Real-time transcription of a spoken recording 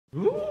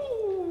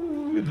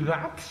Ooh,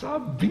 that's a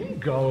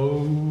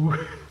bingo.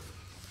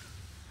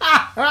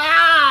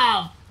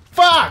 Fuck!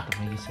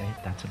 The way you say it,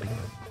 that's a bingo.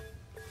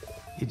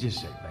 You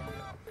just say bingo.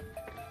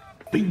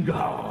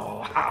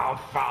 Bingo! How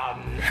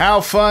fun!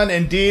 How fun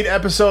indeed.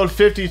 Episode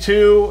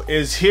 52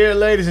 is here,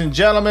 ladies and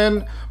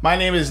gentlemen. My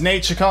name is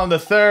Nate Chacon III.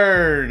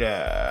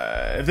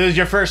 If this is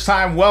your first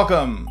time,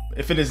 welcome.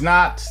 If it is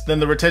not,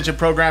 then the retention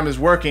program is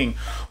working.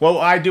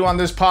 What I do on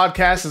this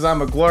podcast is I'm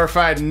a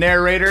glorified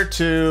narrator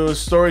to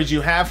stories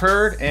you have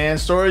heard and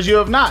stories you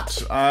have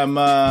not.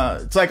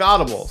 It's like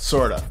Audible,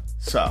 sort of.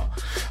 So,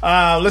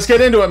 let's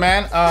get into it,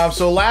 man.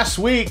 So last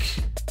week,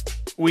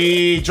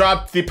 we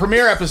dropped the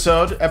premiere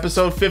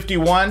episode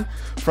 51,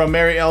 from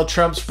Mary L.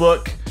 Trump's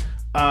book,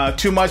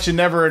 Too Much and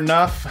Never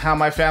Enough, How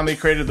My Family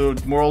Created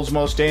the World's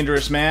Most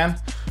Dangerous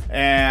Man.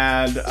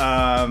 And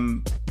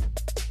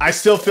I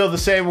still feel the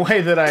same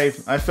way that I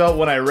felt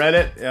when I read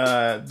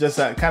it, just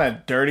that kind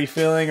of dirty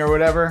feeling or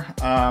whatever.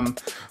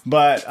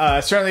 But I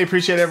certainly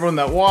appreciate everyone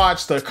that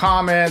watched, their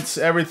comments,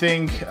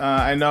 everything.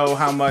 I know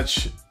how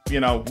much,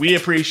 we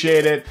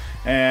appreciate it,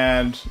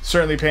 and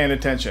certainly paying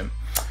attention.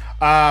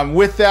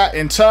 With that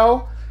in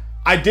tow,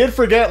 I did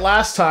forget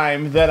last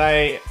time that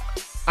I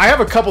have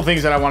a couple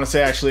things that I want to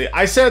say. Actually,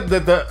 I said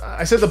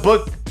the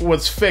book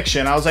was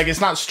fiction. I was like,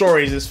 it's not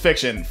stories, it's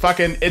fiction.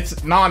 Fucking, it's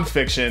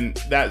nonfiction,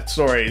 that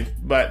story.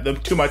 But the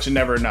Too Much and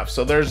Never Enough.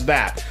 So there's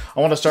that. I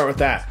want to start with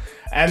that.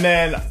 And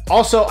then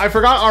also, I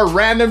forgot our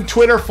random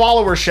Twitter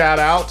follower shout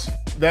out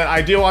that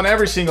I do on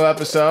every single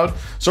episode.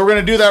 So we're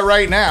gonna do that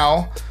right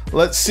now.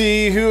 Let's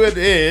see who it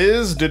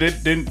is.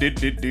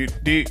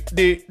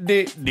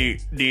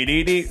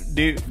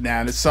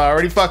 Now it's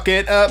already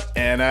fucking up,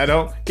 and I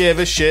don't give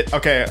a shit.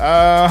 Okay,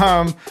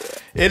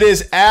 it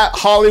is at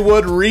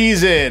Hollywood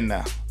Reason,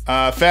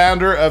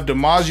 founder of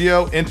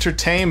DiMaggio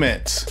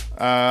Entertainment.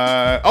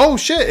 Oh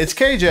shit, it's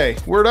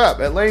KJ. Word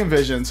up at Lane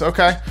Visions.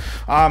 Okay,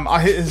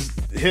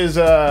 his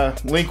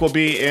link will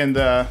be in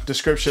the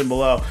description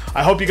below.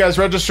 I hope you guys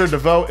registered to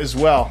vote as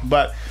well.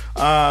 But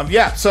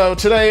yeah, so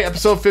today,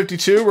 episode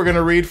 52, we're going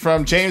to read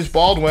from James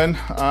Baldwin,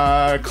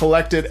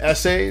 collected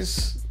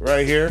essays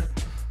right here.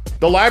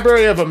 The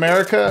Library of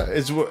America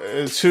is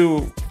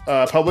who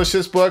published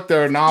this book.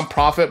 They're a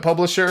nonprofit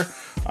publisher.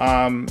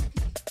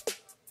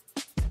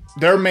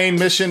 Their main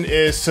mission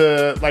is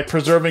to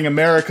preserving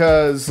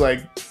America's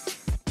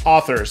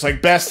authors,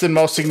 best and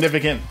most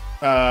significant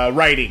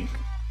writing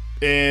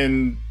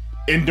in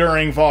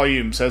enduring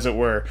volumes, as it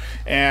were.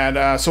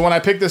 And so when I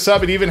picked this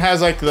up, it even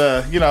has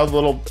the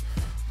little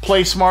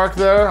place mark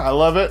there. I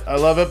love it.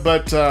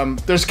 But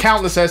there's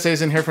countless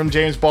essays in here from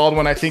James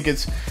Baldwin. I think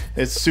it's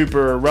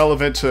super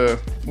relevant to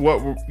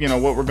what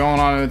we're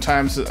going on in the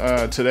times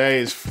today,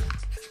 is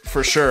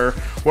for sure.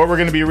 What we're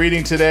going to be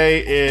reading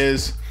today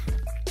is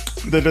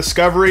the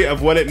discovery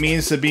of what it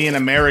means to be an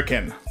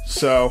American.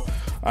 So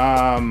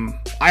I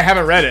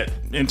haven't read it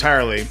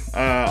entirely.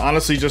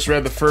 Honestly, just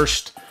read the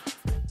first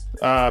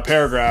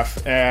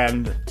paragraph,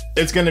 and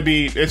it's gonna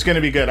be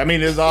good. I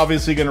mean, it's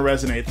obviously gonna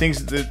resonate.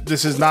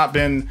 This has not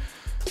been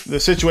the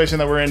situation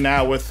that we're in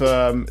now with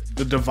the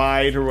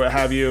divide or what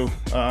have you.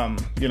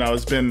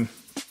 It's been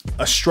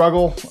a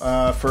struggle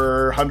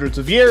for hundreds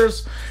of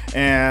years,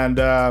 and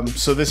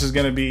so this is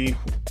gonna be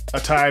a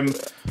time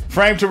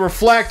frame to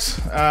reflect.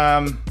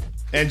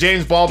 And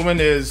James Baldwin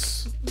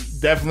is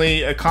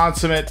definitely a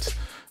consummate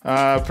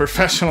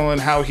professional in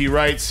how he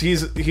writes.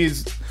 He's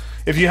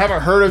if you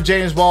haven't heard of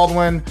James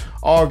Baldwin,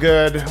 all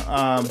good,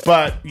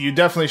 but you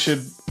definitely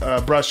should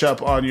brush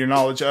up on your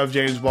knowledge of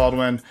James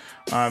Baldwin.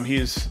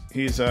 He's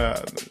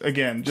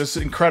again, just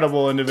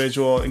incredible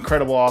individual,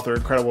 incredible author,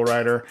 incredible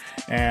writer,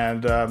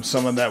 and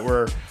someone that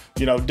we're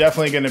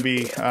definitely going to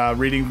be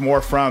reading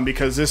more from,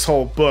 because this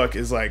whole book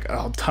is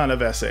a ton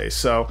of essays.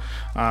 So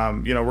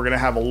we're going to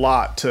have a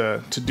lot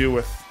to do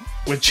with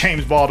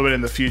James Baldwin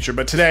in the future.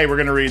 But today we're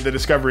going to read The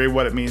Discovery of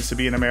What It Means to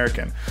Be an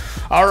American.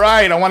 All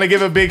right, I want to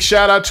give a big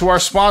shout out to our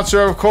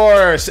sponsor, of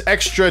course,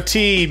 Extra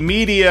T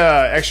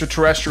Media,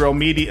 extraterrestrial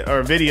media,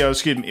 or video,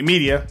 excuse me,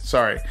 media,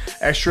 sorry,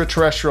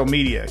 extraterrestrial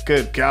media.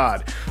 Good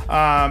God.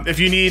 If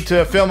you need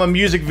to film a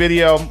music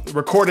video,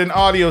 record an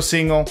audio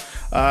single,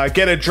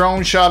 get a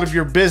drone shot of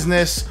your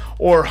business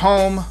or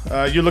home,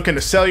 you're looking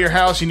to sell your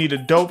house, you need a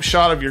dope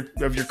shot of your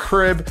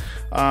crib,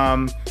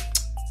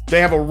 they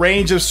have a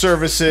range of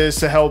services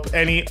to help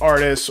any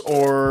artist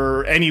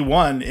or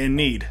anyone in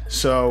need.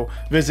 So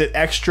visit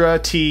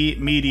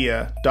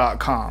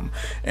extratmedia.com.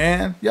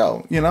 And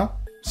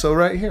so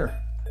right here,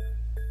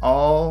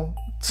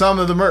 some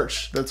of the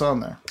merch that's on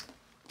there.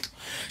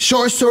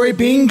 Short story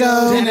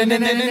bingo.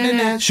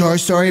 Short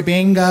story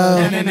bingo.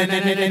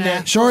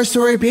 Short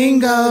story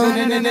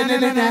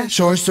bingo.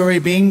 Short story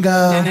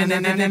bingo.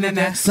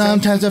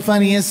 Sometimes they're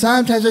funny and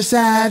sometimes they're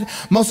sad.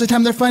 Most of the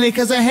time they're funny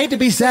because I hate to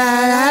be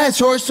sad.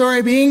 Short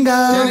story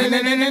bingo.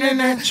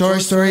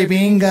 Short story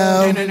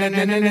bingo.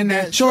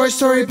 Short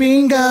story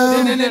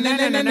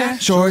bingo.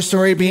 Short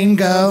story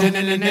bingo.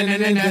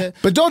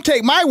 But don't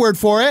take my word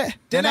for it.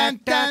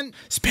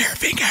 Spare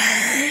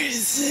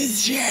fingers.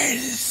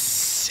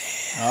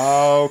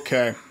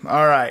 Okay.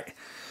 All right.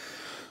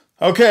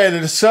 Okay, The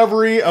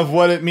Discovery of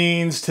What It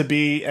Means to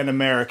Be an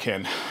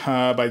American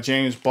by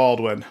James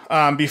Baldwin.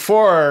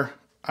 Before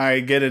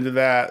I get into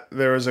that,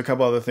 there was a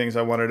couple other things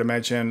I wanted to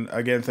mention.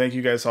 Again, thank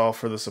you guys all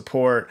for the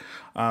support.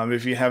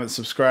 If you haven't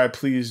subscribed,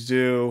 please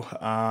do.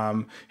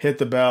 Hit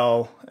the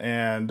bell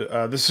and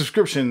the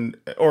subscription,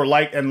 or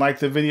like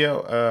the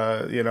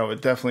video.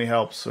 It definitely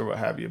helps or what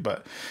have you.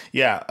 But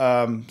yeah,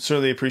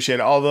 certainly appreciate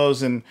it. All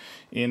those in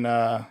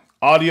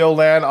audio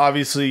land,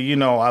 obviously,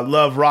 I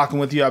love rocking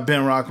with you. I've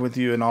been rocking with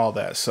you and all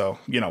that. So,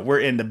 we're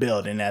in the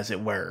building, as it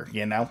were,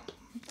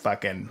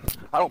 Fucking.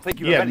 I don't think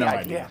you have any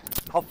idea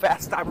how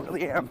fast I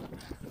really am.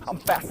 I'm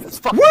fast as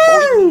fuck.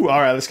 Woo! All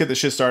right, let's get this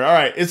shit started. All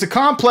right, it's a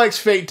complex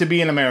fate to be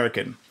an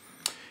American,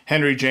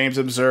 Henry James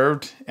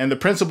observed, and the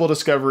principal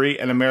discovery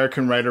an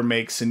American writer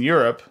makes in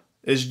Europe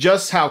is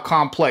just how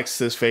complex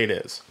this fate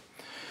is.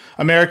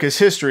 America's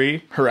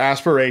history, her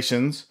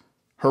aspirations,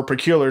 her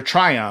peculiar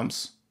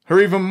triumphs, her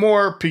even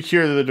more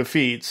peculiar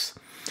defeats,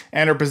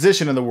 and her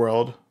position in the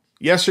world,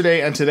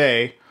 yesterday and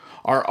today,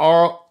 are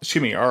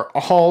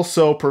all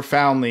so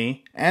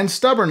profoundly and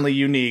stubbornly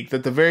unique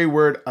that the very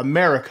word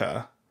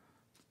America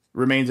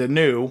remains a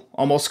new,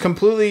 almost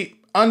completely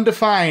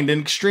undefined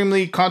and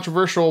extremely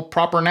controversial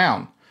proper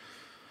noun.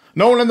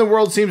 No one in the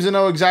world seems to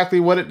know exactly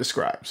what it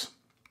describes.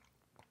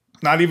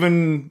 Not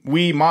even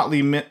we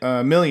motley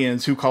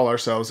millions who call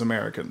ourselves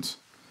Americans.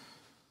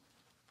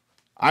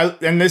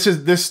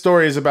 This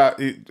story is about,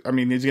 he's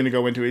going to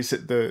go into it.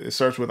 It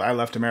starts with I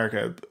left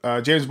America.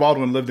 James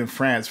Baldwin lived in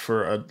France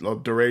for a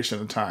duration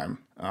of time,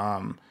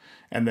 and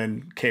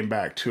then came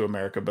back to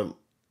America.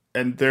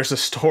 And there's a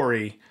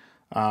story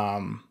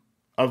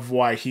of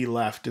why he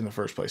left in the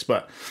first place.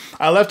 But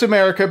I left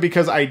America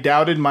because I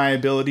doubted my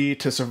ability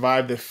to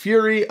survive the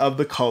fury of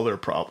the color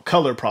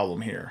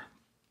problem here.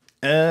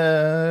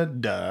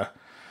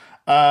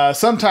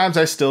 Sometimes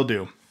I still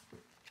do.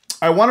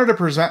 I wanted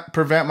to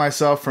prevent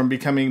myself from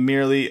becoming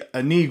merely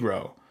a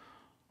Negro,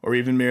 or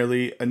even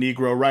merely a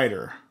Negro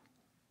writer.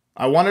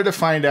 I wanted to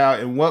find out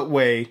in what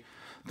way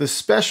the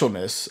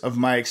specialness of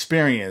my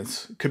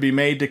experience could be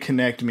made to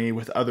connect me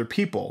with other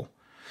people,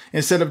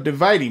 instead of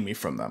dividing me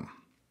from them.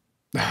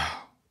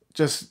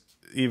 Just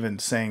even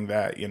saying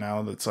that,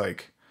 that's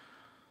like,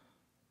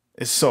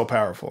 it's so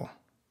powerful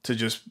to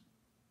just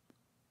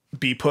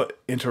be put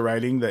into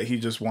writing that he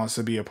just wants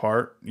to be a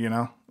part,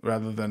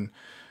 rather than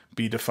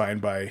be defined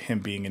by him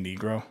being a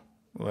Negro.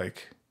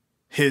 Like,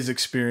 his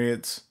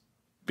experience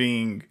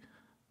being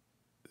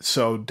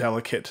so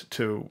delicate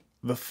to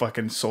the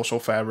fucking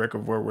social fabric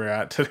of where we're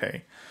at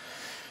today.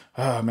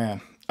 Oh, man.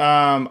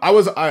 I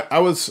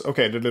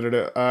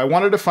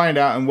wanted to find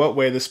out in what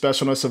way the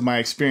specialness of my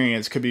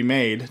experience could be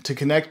made to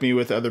connect me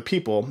with other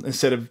people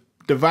instead of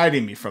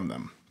dividing me from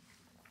them.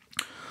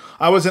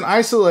 I was as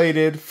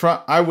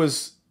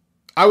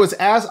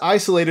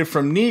isolated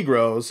from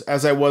Negroes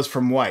as I was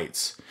from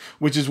whites,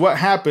 which is what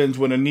happens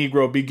when a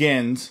Negro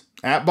begins,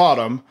 at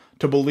bottom,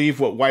 to believe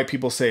what white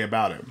people say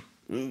about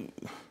him.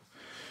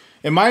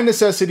 In my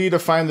necessity to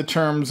find the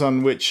terms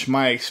on which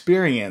my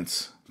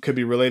experience could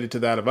be related to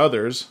that of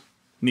others,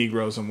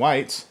 Negroes and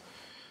whites,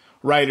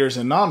 writers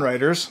and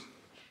non-writers,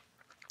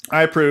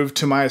 I proved,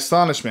 to my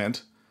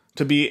astonishment,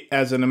 to be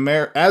as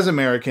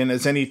American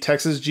as any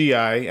Texas GI,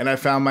 and I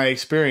found my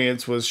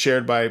experience was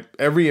shared by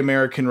every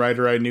American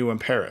writer I knew in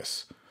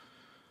Paris.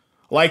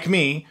 Like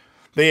me,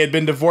 they had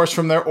been divorced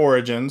from their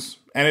origins,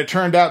 and it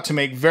turned out to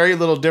make very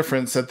little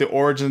difference that the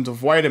origins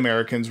of white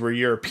Americans were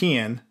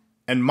European,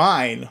 and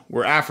mine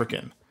were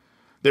African.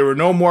 They were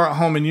no more at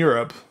home in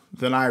Europe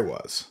than I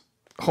was.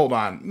 Hold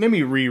on, let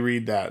me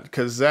reread that,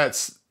 because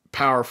that's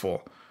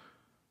powerful.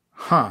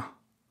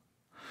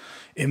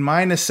 In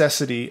my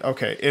necessity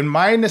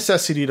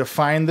to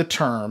find the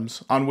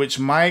terms on which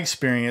my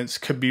experience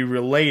could be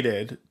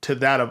related to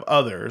that of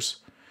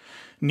others,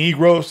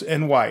 Negroes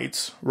and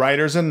whites,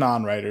 writers and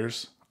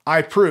non-writers,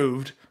 I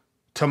proved,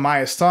 to my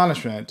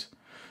astonishment,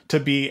 to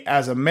be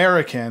as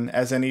American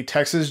as any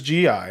Texas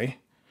GI,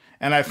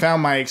 and I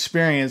found my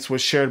experience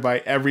was shared by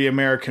every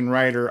American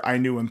writer I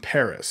knew in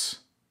Paris.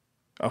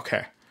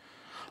 Okay.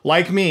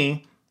 Like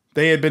me,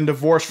 they had been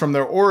divorced from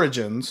their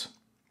origins,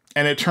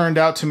 and it turned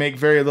out to make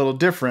very little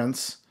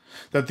difference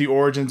that the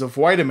origins of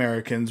white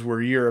Americans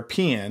were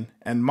European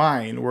and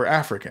mine were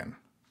African.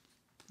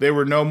 They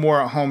were no more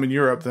at home in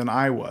Europe than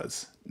I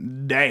was.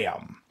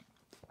 Damn.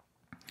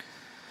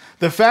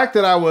 The fact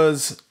that I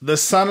was the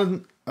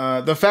son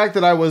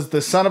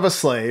of a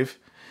slave,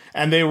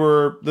 and they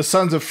were the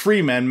sons of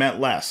free men, meant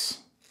less.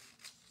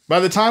 By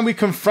the time we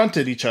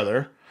confronted each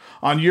other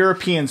on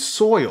European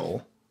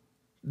soil,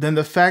 than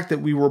the fact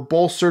that we were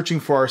both searching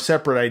for our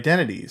separate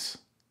identities.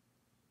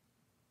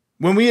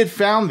 When we had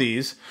found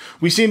these,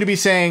 we seemed to be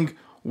saying,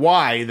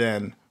 why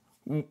then?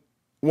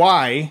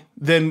 Why?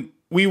 Then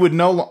we would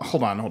no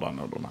hold on.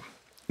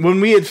 When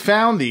we had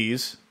found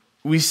these,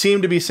 we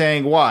seemed to be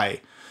saying,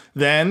 why?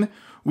 Then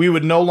we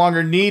would no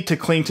longer need to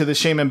cling to the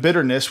shame and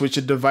bitterness which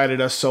had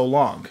divided us so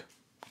long.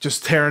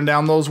 Just tearing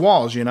down those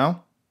walls,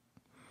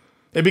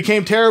 It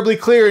became terribly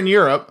clear in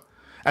Europe,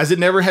 as it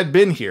never had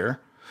been here,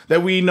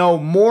 that we know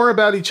more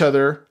about each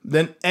other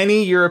than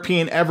any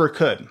European ever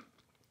could.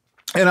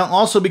 And it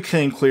also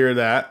became clear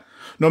that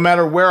no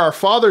matter where our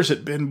fathers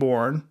had been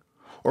born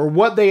or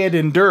what they had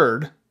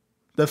endured,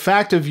 the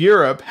fact of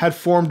Europe had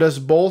formed us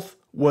both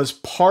was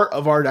part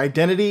of our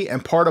identity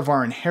and part of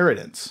our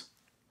inheritance.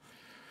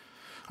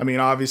 I mean,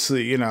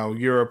 obviously, you know,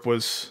 Europe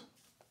was,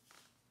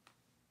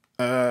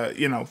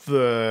 you know,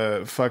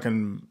 the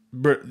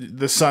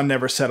sun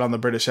never set on the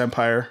British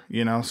Empire,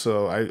 you know,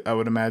 so I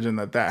would imagine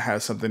that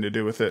has something to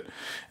do with it,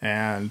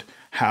 and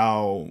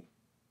how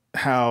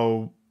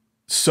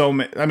so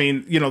many, I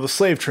mean, you know, the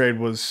slave trade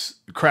was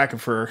cracking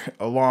for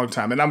a long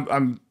time, and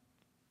I'm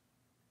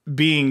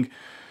being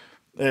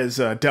as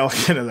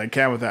delicate as I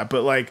can with that,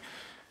 but like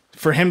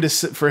for him to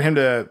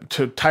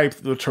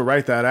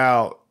write that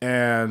out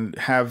and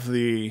have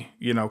the,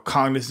 you know,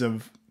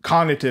 cognitive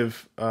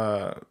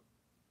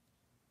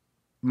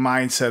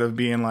mindset of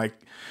being like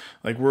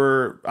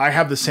I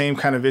have the same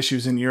kind of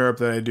issues in Europe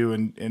that I do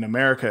in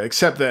America,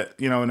 except that,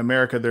 you know, in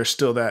America there's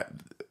still that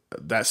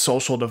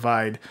social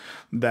divide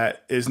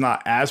that is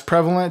not as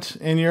prevalent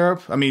in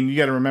Europe. I mean, you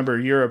got to remember,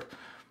 Europe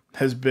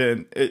has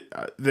been,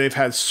 they've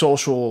had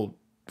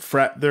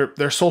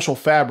their social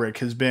fabric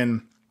has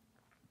been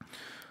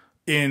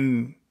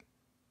in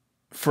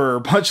for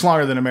much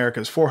longer than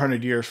America's,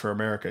 400 years for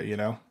America, you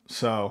know?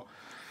 So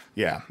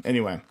yeah,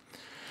 anyway,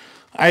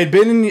 I had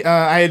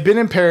been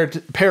in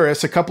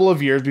Paris a couple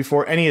of years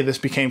before any of this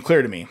became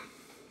clear to me.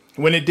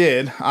 When it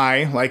did,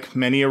 I, like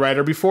many a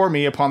writer before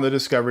me, upon the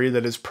discovery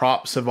that his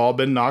props have all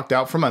been knocked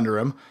out from under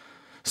him,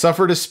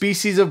 suffered a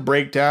species of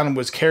breakdown and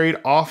was carried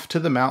off to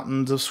the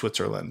mountains of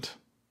Switzerland.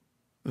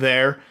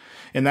 There,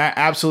 in that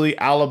absolutely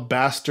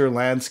alabaster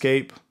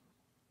landscape,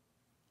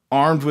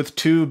 armed with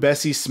 2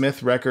 Bessie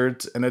Smith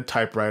records and a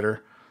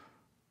typewriter,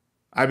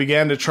 I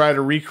began to try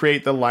to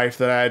recreate the life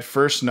that I had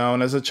first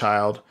known as a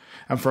child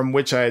and from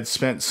which I had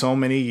spent so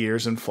many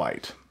years in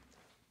flight.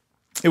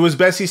 It was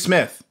Bessie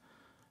Smith,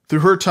 through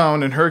her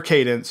tone and her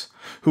cadence,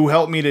 who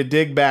helped me to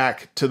dig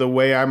back to the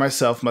way I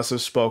myself must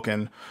have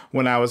spoken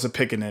when I was a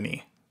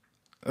pickaninny.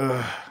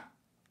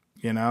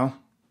 You know?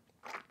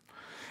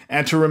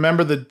 And to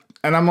remember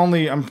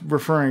I'm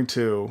referring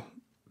to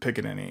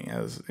pickaninny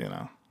as, you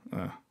know,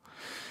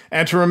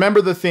 and to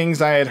remember the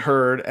things I had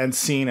heard and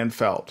seen and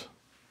felt.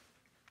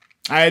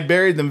 I had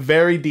buried them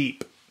very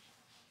deep.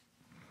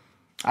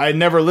 I had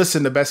never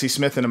listened to Bessie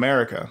Smith in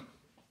America,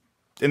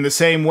 in the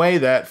same way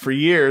that for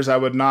years I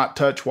would not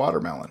touch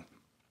watermelon.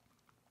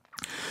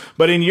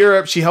 But in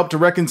Europe, she helped to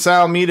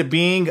reconcile me to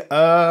being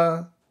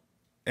a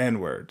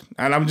N-word.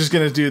 And I'm just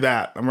going to do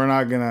that. And we're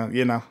not going to,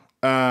 you know.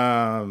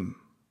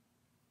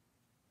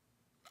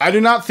 I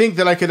do not think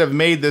that I could have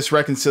made this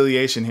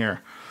reconciliation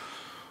here.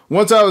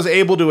 Once I was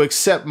able to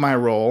accept my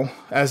role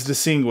as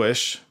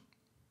distinguished,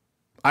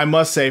 I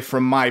must say,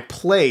 from my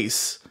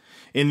place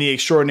in the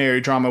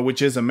extraordinary drama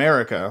which is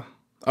America,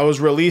 I was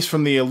released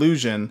from the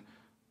illusion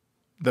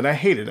that I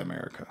hated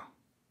America.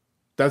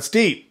 That's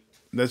deep.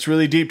 That's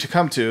really deep to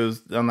come to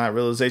on that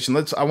realization.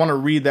 I want to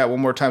read that one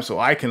more time so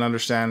I can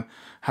understand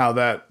how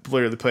that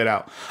clearly played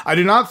out. I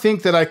do not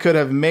think that I could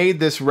have made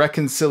this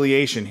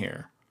reconciliation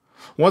here.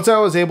 Once I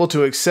was able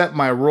to accept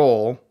my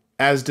role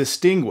as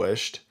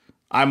distinguished,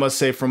 I must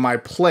say, from my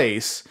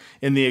place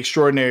in the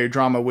extraordinary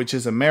drama which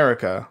is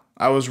America,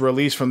 I was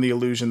released from the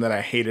illusion that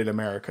I hated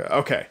America.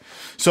 Okay,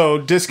 so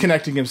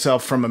disconnecting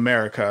himself from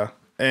America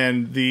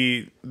and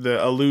the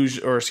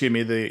illusion, or excuse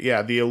me,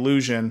 the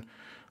illusion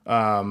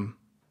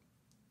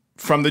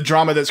from the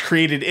drama that's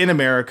created in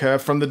America,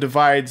 from the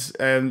divides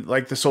and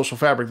like the social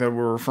fabric that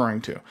we're referring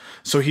to.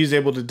 So he's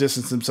able to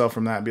distance himself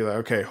from that and be like,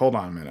 okay, hold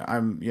on a minute.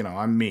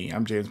 I'm me.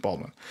 I'm James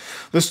Baldwin.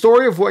 The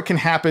story of what can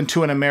happen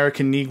to an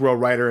American Negro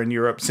writer in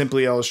Europe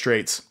simply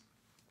illustrates,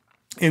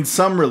 in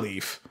some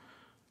relief,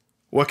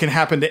 what can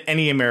happen to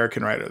any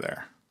American writer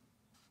there.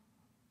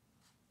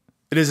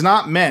 It is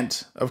not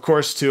meant, of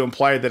course, to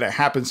imply that it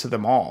happens to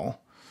them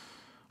all,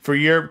 for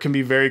Europe can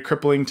be very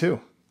crippling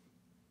too.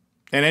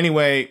 And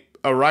anyway,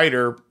 a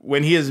writer,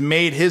 when he has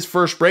made his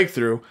first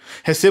breakthrough,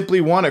 has simply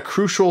won a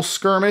crucial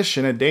skirmish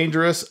in a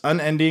dangerous,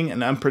 unending,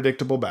 and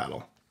unpredictable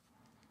battle.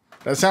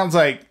 That sounds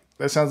like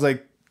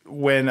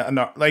when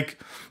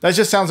that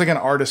just sounds like an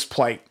artist's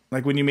plight.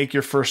 Like when you make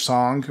your first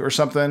song or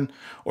something,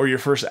 or your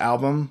first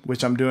album,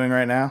 which I'm doing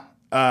right now.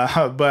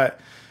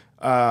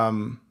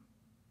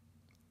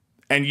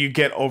 And you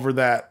get over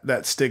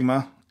that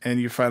stigma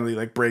and you finally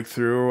like break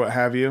through or what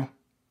have you.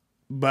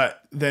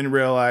 But then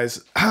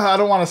realize, I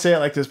don't want to say it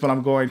like this, but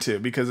I'm going to,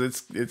 because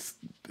it's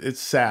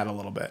sad a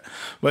little bit.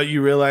 But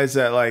you realize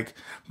that like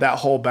that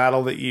whole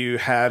battle that you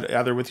had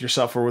either with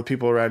yourself or with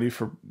people around you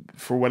for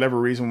whatever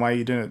reason why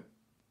you didn't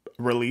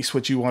release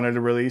what you wanted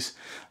to release,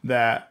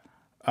 that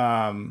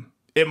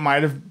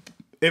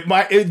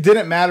it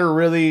didn't matter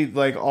really,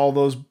 like all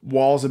those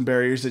walls and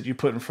barriers that you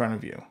put in front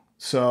of you.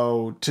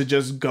 So to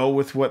just go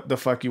with what the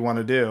fuck you want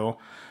to do.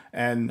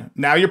 And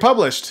now you're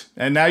published,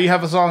 and now you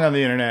have a song on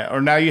the internet,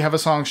 or now you have a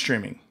song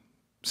streaming.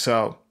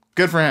 So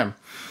good for him.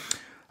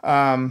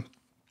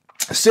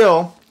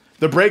 Still,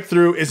 The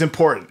breakthrough is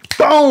important.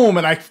 Boom!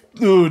 And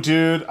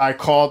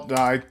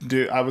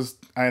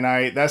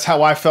that's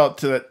how I felt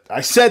to that.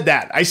 I said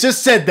that. I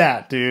just said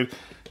that, dude.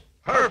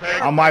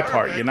 Perfect. On my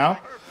part, you know?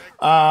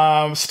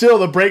 Still,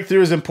 the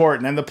breakthrough is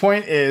important. And the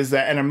point is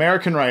that an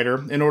American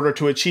writer, in order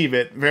to achieve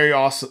it, very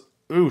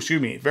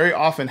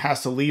often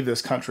has to leave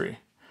this country.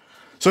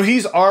 So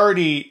he's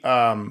already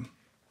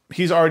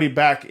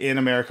back in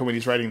America when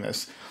he's writing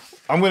this.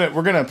 I'm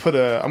gonna put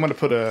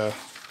a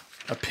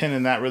pin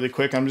in that really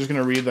quick. I'm just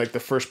gonna read like the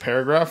first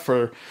paragraph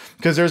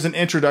because there's an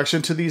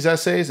introduction to these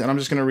essays, and I'm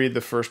just gonna read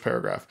the first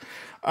paragraph.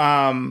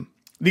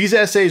 These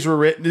essays were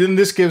written, and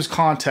this gives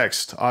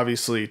context,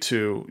 obviously,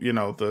 to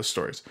the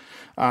stories.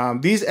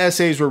 These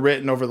essays were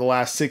written over the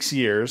last 6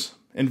 years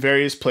in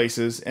various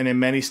places and in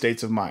many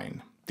states of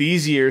mind.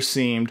 These years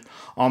seemed,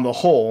 on the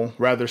whole,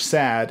 rather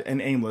sad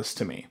and aimless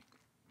to me.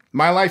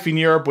 My life in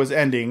Europe was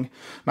ending,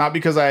 not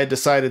because I had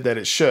decided that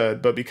it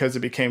should, but because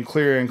it became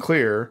clearer and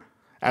clearer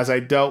as I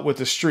dealt with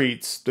the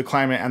streets, the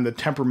climate, and the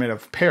temperament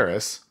of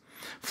Paris,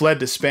 fled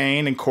to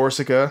Spain and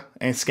Corsica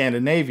and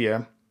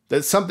Scandinavia,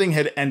 that something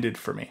had ended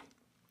for me.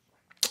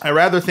 I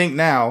rather think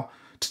now,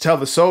 to tell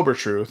the sober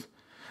truth,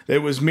 that it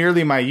was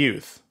merely my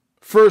youth,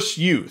 first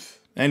youth,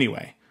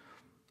 anyway,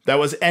 that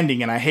was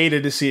ending, and I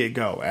hated to see it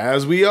go,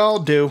 as we all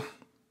do.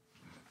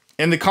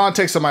 In the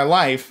context of my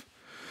life,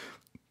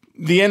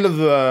 the end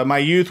of my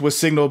youth was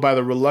signaled by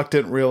the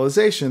reluctant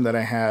realization that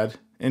I had,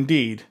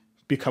 indeed,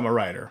 become a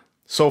writer.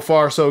 So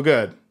far, so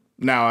good.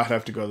 Now I'd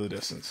have to go the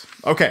distance.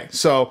 Okay,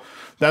 so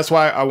that's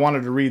why I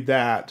wanted to read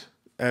that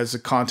as a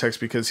context,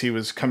 because he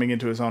was coming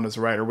into his own as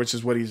a writer, which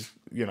is what he's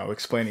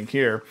explaining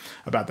here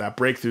about that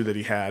breakthrough that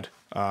he had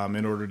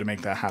in order to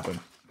make that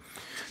happen.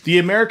 The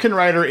American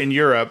writer in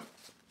Europe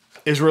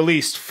is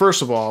released,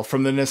 first of all,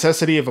 from the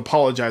necessity of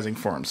apologizing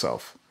for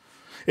himself.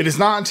 It is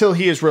not until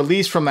he is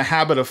released from the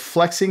habit of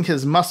flexing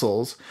his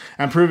muscles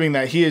and proving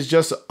that he is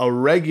just a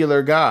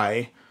regular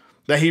guy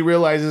that he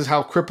realizes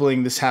how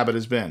crippling this habit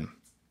has been.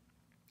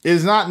 It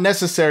is not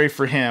necessary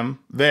for him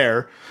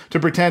there to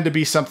pretend to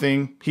be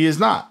something he is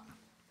not.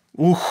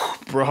 Ooh,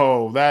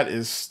 bro, that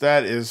is.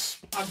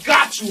 I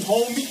got you,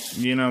 homie.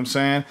 You know what I'm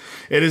saying?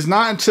 It is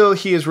not until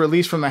he is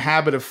released from the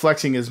habit of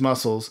flexing his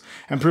muscles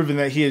and proving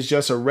that he is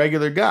just a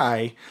regular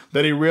guy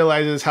that he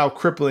realizes how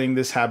crippling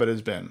this habit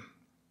has been.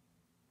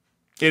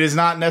 It is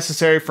not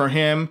necessary for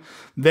him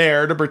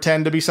there to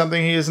pretend to be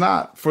something he is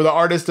not, for the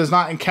artist does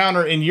not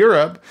encounter in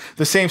Europe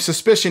the same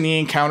suspicion he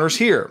encounters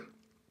here.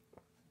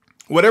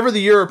 Whatever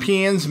the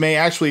Europeans may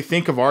actually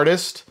think of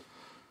artists,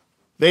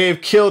 they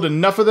have killed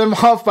enough of them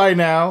off by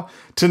now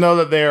to know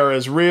that they are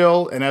as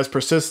real and as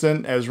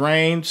persistent as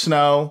rain,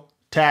 snow,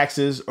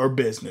 taxes, or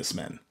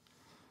businessmen.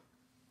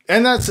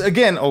 And that's,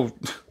 again,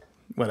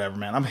 whatever,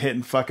 man. I'm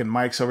hitting fucking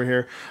mics over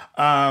here.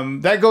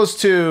 That goes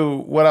to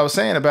what I was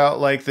saying about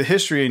like the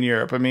history in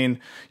Europe. I mean,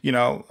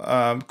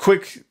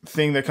 quick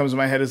thing that comes to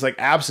my head is like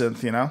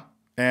absinthe,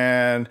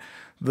 and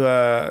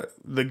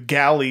the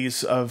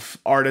galleys of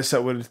artists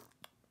that would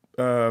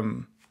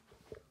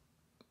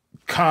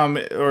come,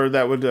 or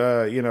that would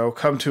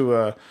come to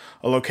a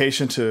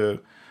location to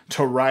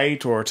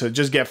write or to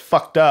just get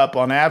fucked up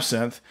on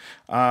absinthe.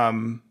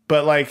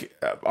 But like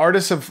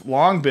artists have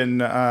long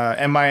been,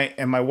 and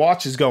my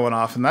watch is going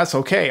off, and that's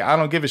okay. I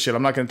don't give a shit.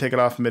 I'm not going to take it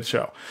off mid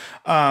show.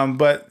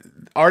 But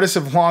artists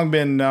have long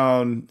been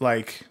known,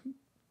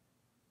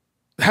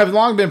 have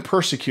long been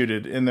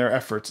persecuted in their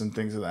efforts and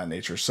things of that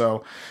nature.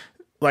 So,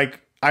 like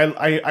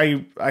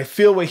I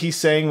feel what he's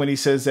saying when he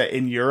says that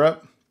in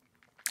Europe,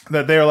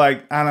 that they're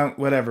like,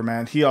 whatever,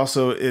 man. He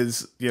also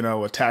is,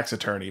 a tax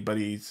attorney, but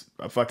he's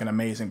a fucking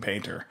amazing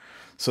painter.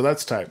 So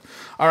that's tight.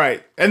 All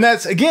right. And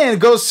that's, again,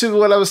 goes to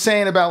what I was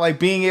saying about like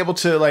being able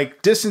to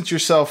like distance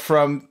yourself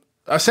from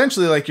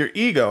essentially like your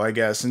ego, I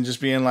guess, and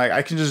just being like,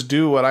 I can just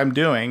do what I'm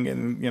doing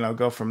and,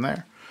 go from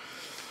there.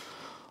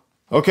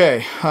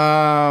 Okay.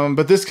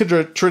 But this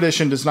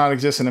tradition does not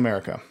exist in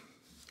America.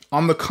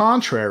 On the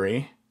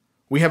contrary,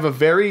 we have a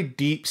very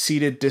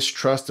deep-seated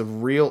distrust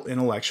of real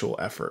intellectual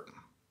effort.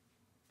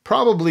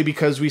 Probably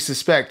because we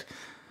suspect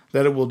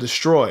that it will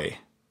destroy,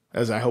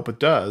 as I hope it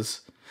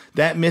does,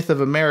 that myth of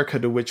America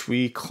to which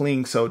we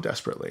cling so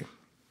desperately.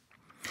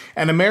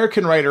 An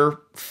American writer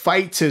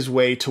fights his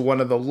way to one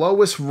of the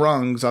lowest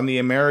rungs on the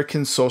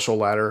American social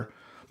ladder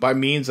by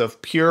means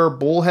of pure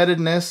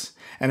bullheadedness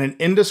and an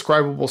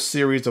indescribable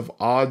series of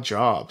odd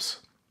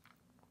jobs.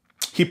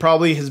 He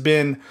probably has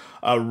been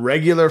a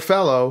regular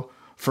fellow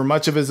for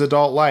much of his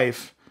adult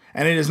life,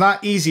 and it is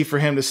not easy for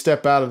him to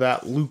step out of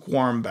that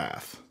lukewarm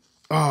bath.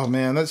 Oh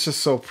man, that's just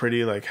so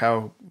pretty, like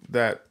how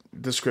that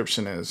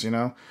description is,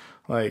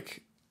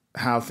 like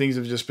how things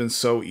have just been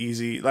so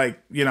easy, like,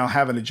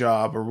 having a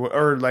job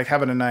or like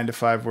having a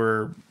 9-to-5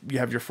 where you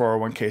have your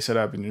 401k set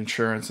up and your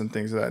insurance and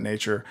things of that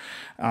nature.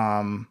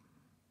 And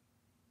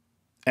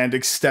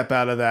to step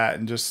out of that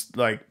and just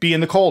like be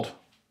in the cold,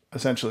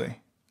 essentially.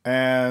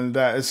 And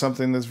that is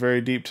something that's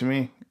very deep to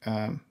me.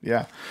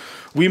 Yeah,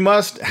 we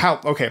must,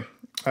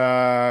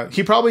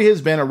 he probably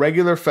has been a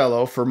regular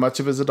fellow for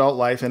much of his adult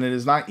life, and it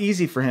is not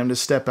easy for him to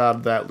step out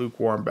of that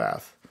lukewarm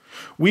bath.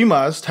 We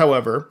must,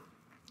 however,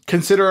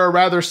 consider a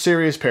rather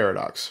serious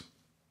paradox.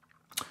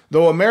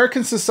 Though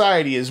American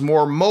society is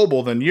more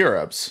mobile than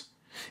Europe's,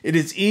 it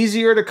is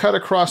easier to cut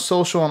across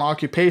social and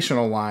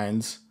occupational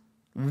lines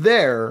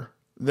there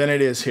than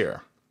it is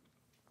here.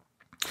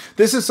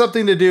 This is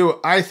something to do,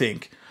 I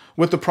think,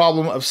 with the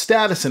problem of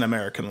status in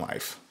American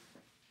life,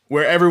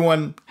 where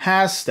everyone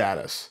has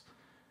status.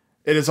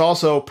 It is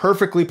also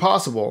perfectly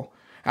possible,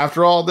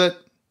 after all, that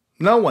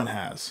no one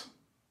has.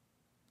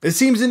 It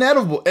seems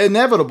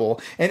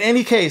inevitable in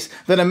any case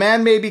that a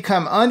man may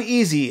become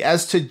uneasy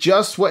as to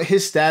just what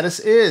his status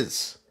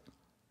is.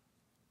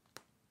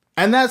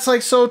 And that's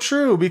like so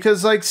true,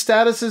 because like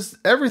status is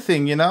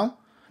everything, you know?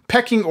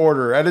 Pecking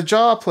order at a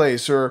job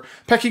place, or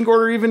pecking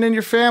order even in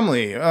your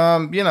family.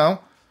 You know,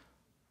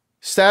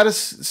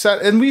 status,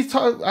 and we've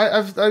talked.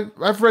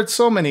 I've read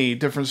so many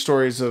different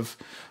stories of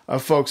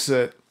folks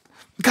that,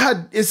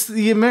 God,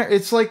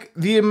 it's like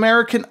the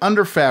American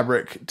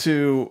underfabric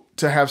to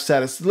have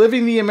status.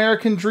 Living the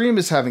American dream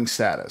is having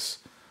status.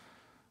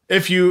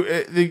 If you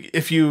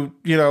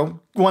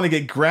want to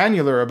get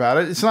granular about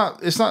it, it's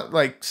not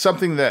like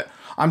something that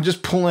I'm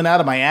just pulling out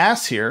of my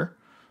ass here.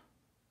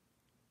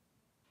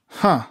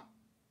 Huh.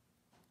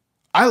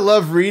 I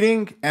love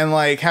reading and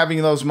like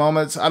having those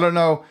moments. I don't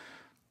know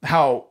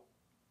how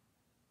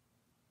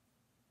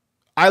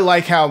I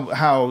like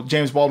how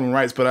James Baldwin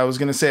writes, but I was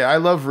going to say I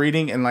love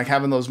reading and like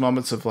having those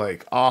moments of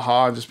like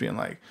aha, and just being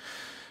like,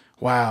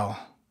 wow,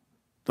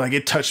 like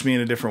it touched me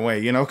in a different way,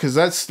 you know, because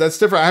that's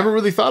different. I haven't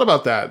really thought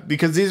about that,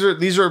 because these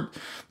are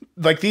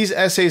like these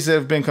essays that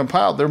have been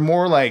compiled. They're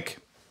more like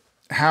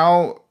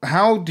how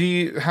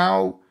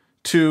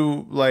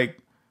to like,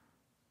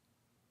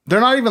 they're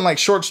not even like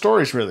short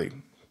stories really.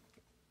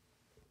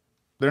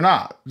 They're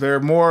not. They're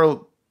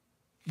more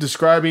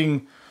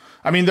describing,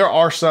 I mean, there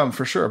are some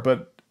for sure,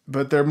 but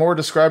they're more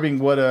describing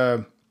what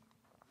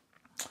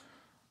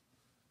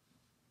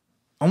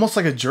almost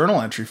like a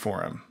journal entry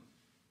for him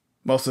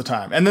most of the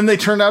time. And then they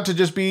turned out to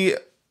just be,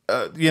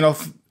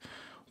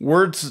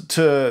 words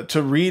to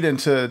read and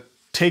to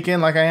take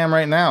in like I am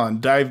right now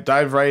and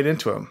dive right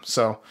into them.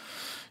 So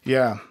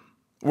yeah,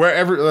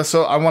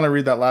 so I want to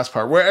read that last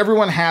part. Where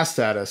everyone has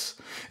status,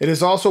 it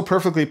is also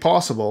perfectly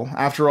possible,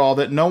 after all,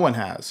 that no one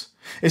has.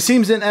 It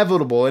seems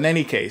inevitable in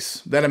any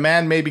case that a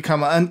man may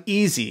become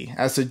uneasy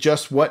as to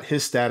just what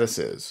his status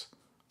is.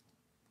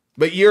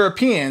 But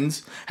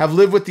Europeans have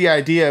lived with the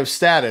idea of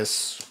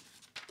status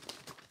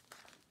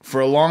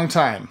for a long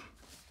time.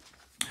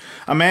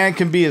 A man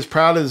can be as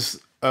proud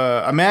of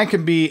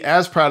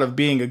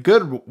being a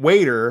good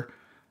waiter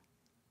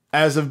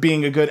as of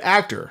being a good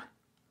actor,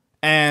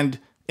 and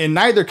in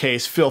neither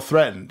case feel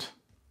threatened.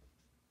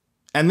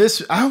 And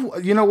this,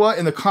 you know what,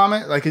 in the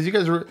comment, like, as you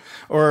guys were,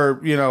 or,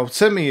 you know,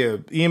 send me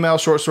an email,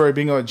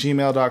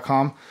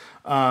 shortstorybingo@gmail.com.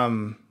 I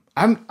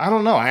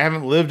don't know. I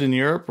haven't lived in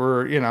Europe,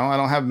 or, you know, I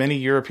don't have many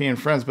European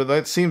friends, but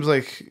that seems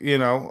like, you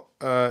know,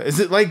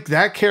 is it like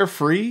that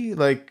carefree?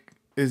 Like,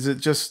 is it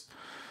just,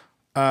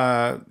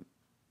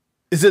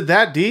 is it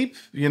that deep,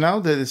 you know,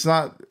 that it's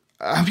not,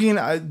 I mean,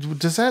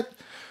 does that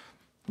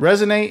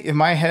resonate in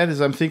my head as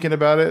I'm thinking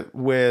about it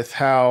with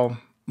how,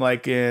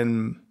 like,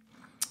 in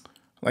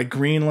like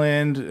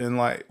Greenland and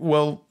like,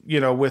 well,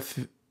 you know,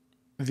 with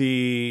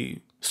the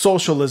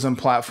socialism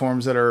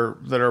platforms that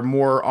are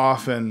more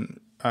often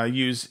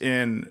used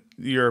in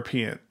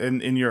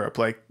in Europe,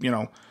 like, you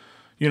know,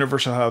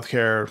 universal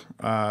healthcare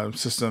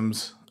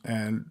systems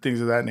and things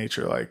of that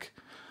nature. Like,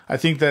 I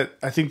think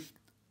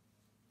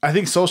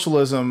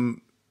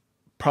socialism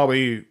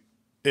probably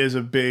is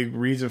a big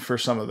reason for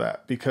some of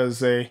that, because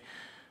they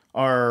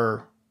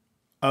are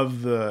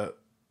of the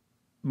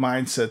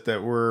mindset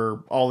that we're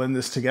all in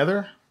this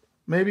together,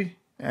 maybe,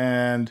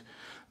 and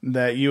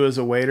that you as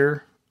a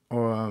waiter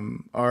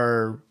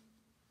are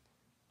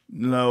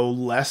no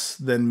less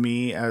than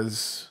me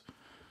as,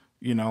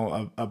 you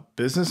know, a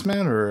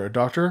businessman or a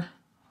doctor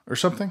or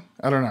something.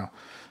 I don't know.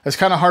 It's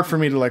kind of hard for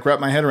me to like wrap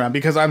my head around,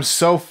 because I'm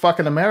so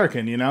fucking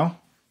American, you know?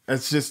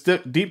 It's just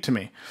deep to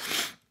me.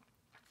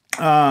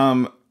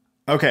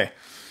 Okay.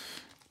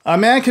 A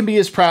man can be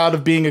as proud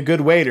of being a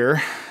good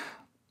waiter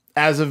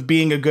as of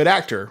being a good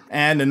actor,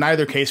 and in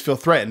neither case feel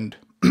threatened.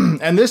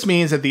 And this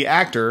means that the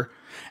actor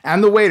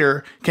and the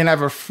waiter can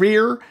have a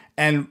freer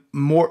and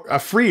more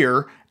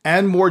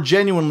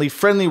genuinely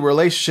friendly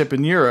relationship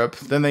in Europe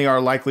than they are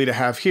likely to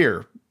have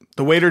here.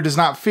 The waiter does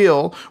not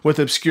feel with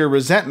obscure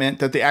resentment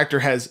that the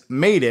actor has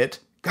made it.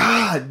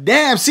 God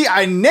damn, see,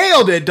 I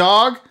nailed it,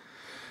 dog.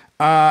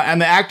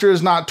 And the actor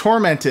is not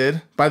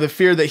tormented by the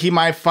fear that he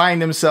might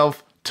find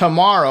himself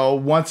tomorrow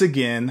once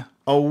again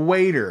a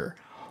waiter.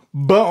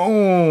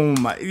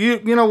 Boom.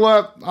 You know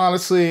what?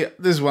 Honestly,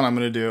 this is what I'm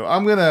going to do.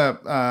 I'm going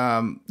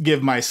to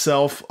give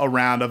myself a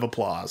round of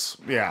applause.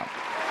 Yeah.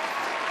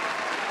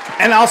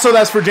 And also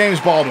that's for James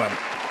Baldwin.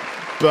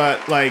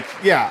 But like,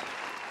 yeah,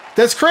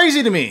 that's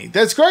crazy to me.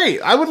 That's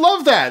great. I would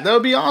love that. That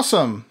would be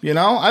awesome. You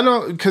know, I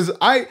don't, because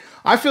I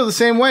feel the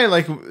same way.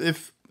 Like,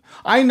 if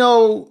I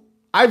know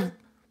I'm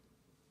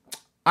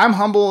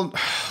humble.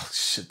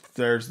 Shit,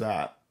 there's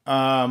that.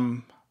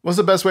 what's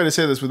the best way to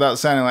say this without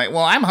sounding like,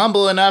 well, I'm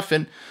humble enough,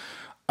 and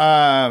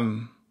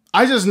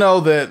I just know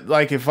that,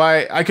 like, if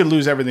I could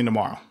lose everything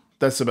tomorrow.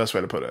 That's the best way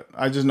to put it.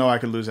 I just know I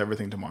could lose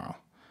everything tomorrow.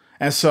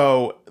 And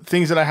so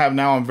things that I have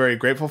now, I'm very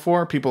grateful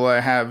for. People that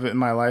I have in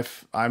my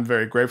life, I'm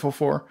very grateful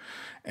for.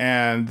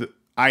 And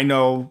I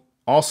know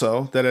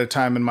also that at a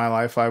time in my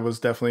life, I was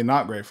definitely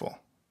not grateful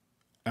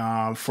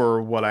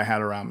for what I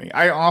had around me.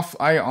 I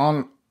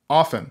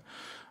often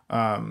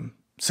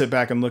sit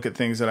back and look at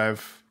things that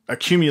I've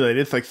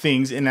accumulated, like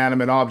things,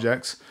 inanimate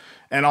objects,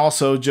 and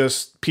also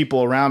just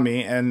people around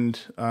me, and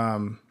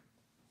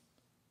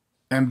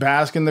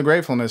bask in the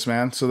gratefulness,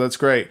 man. So that's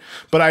great.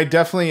 But I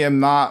definitely am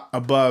not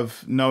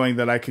above knowing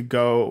that I could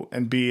go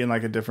and be in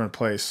like a different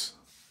place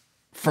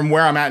from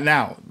where I'm at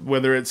now,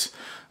 whether it's,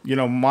 you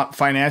know,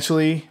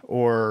 financially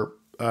or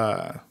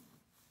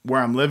where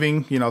I'm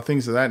living, you know,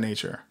 things of that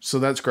nature. So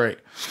that's great.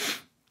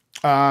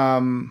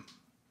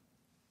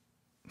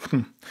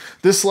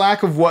 This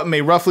lack of what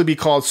may roughly be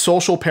called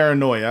social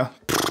paranoia,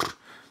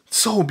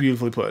 so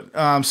beautifully put,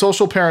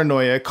 social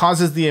paranoia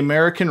causes the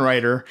American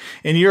writer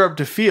in Europe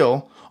to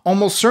feel,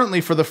 almost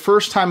certainly for the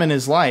first time in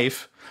his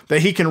life,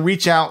 that he can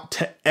reach out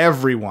to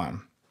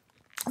everyone,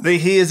 that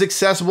he is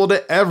accessible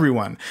to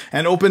everyone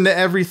and open to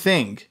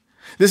everything.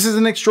 This is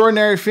an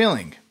extraordinary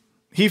feeling.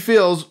 He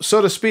feels, so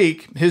to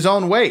speak, his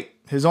own weight,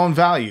 his own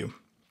value.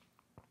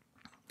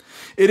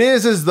 It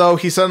is as though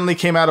he suddenly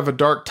came out of a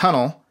dark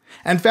tunnel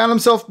and found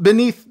himself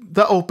beneath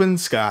the open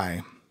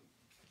sky.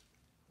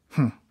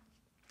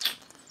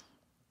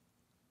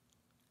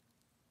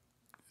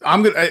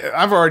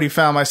 I've already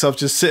found myself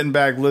just sitting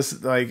back,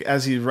 listen, like,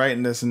 as he's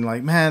writing this, and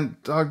like, man,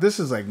 dog, this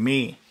is like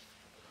me.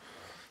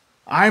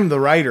 I'm the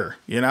writer,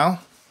 you know?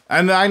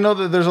 And I know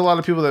that there's a lot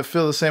of people that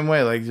feel the same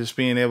way, like just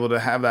being able to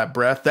have that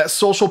breath, that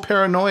social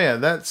paranoia.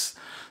 That's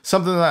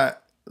something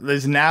that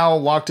is now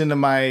locked into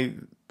my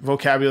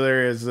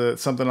vocabulary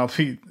as something I'll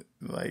be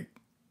like,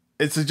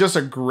 it's just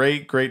a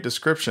great, great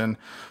description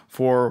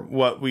for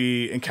what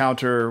we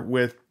encounter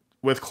with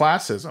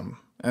classism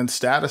and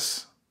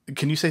status.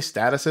 Can you say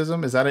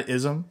statusism? Is that an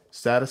ism?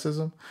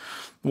 Statusism?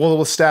 Well,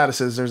 with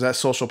statuses, there's that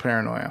social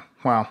paranoia.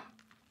 Wow.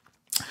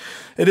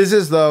 It is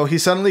as though he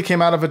suddenly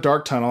came out of a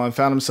dark tunnel and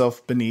found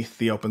himself beneath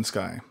the open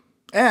sky.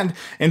 And,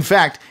 in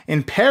fact,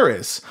 in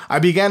Paris, I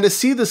began to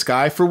see the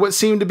sky for what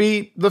seemed to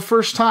be the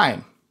first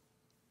time.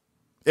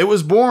 It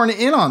was borne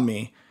in on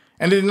me,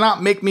 and it did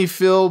not make me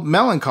feel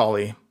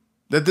melancholy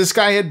that this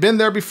guy had been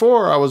there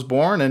before I was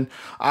born and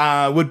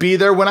would be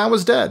there when I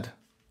was dead.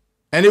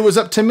 And it was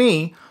up to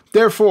me,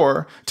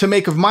 therefore, to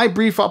make of my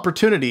brief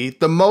opportunity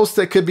the most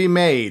that could be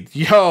made.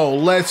 Yo,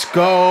 let's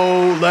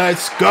go,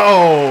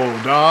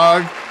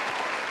 dog.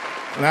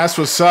 And that's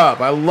what's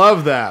up. I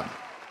love that.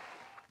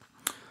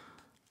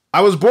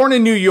 I was born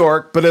in New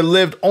York, but I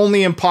lived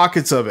only in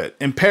pockets of it.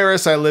 In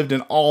Paris, I lived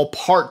in all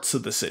parts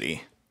of the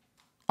city.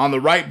 On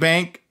the right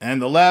bank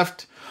and the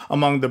left,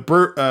 among the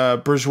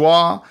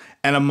bourgeois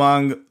and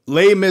among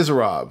les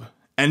miserables,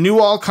 and knew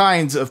all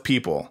kinds of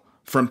people,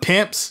 from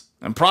pimps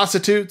and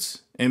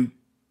prostitutes and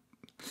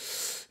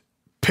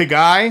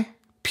Pigalle,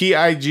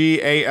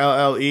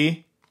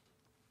 Pigalle,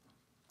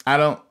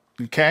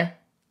 okay,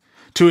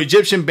 to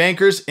Egyptian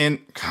bankers in,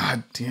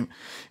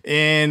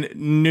 in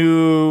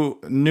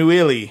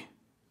Neuilly,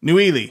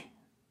 Neuilly,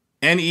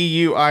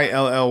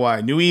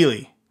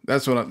 Neuilly.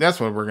 That's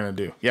what we're gonna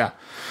do. Yeah,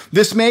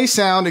 this may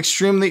sound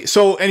extremely.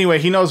 So anyway,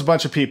 he knows a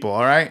bunch of people.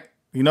 All right,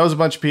 he knows a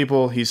bunch of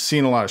people. He's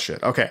seen a lot of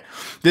shit. Okay,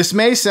 this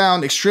may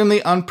sound extremely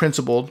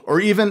unprincipled or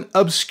even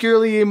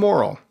obscurely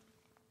immoral.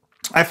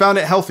 I found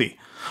it healthy.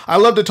 I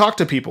love to talk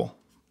to people,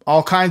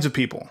 all kinds of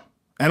people,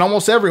 and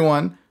almost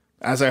everyone,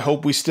 as I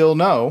hope we still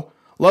know,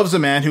 loves a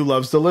man who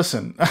loves to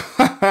listen.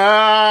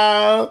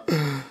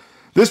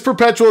 This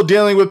perpetual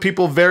dealing with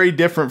people very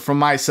different from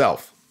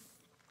myself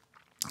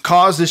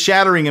caused a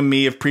shattering in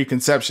me of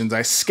preconceptions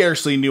I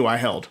scarcely knew I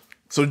held.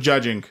 So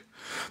judging.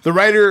 The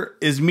writer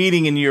is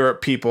meeting in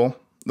Europe people,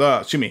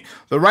 the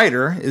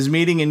writer is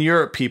meeting in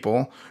Europe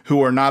people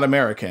who are not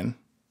American,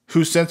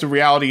 whose sense of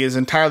reality is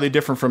entirely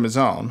different from his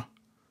own.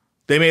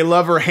 They may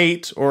love or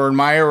hate or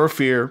admire or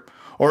fear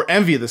or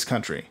envy this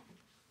country.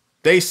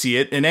 They see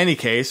it, in any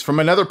case, from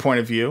another point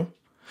of view,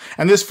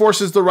 and this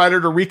forces the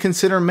writer to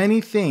reconsider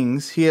many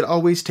things he had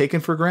always taken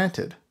for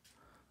granted.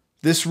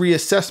 This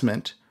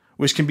reassessment,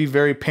 which can be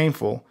very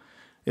painful,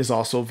 is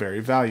also very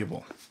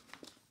valuable.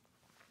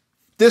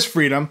 This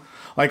freedom,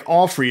 like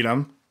all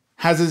freedom,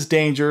 has its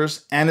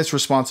dangers and its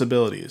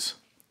responsibilities.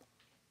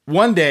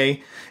 One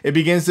day, it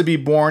begins to be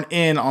borne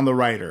in on the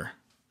writer,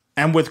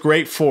 and with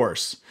great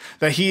force,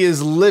 that he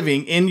is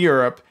living in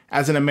Europe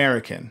as an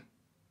American.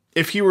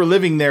 If he were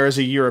living there as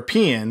a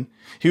European,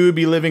 he would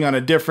be living on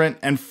a different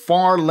and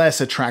far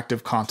less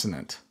attractive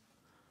continent.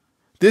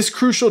 This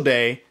crucial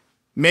day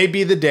may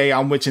be the day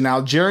on which an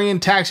Algerian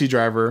taxi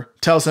driver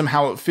tells him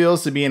how it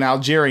feels to be an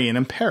Algerian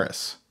in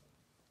Paris.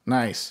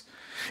 Nice.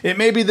 It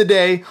may be the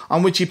day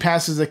on which he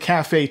passes a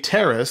cafe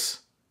terrace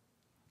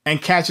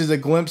and catches a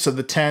glimpse of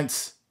the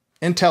tense,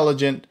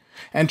 intelligent,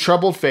 and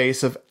troubled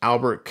face of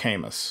Albert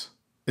Camus.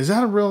 Is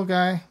that a real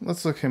guy?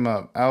 Let's look him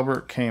up.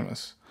 Albert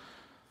Camus.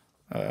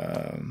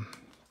 Albert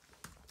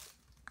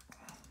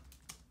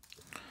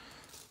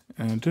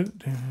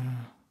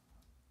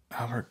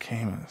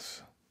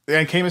Camus.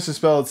 And Camus is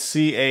spelled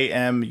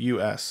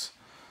Camus.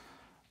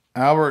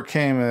 Albert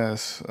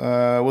Camus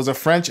was a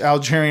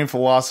French-Algerian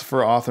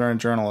philosopher, author, and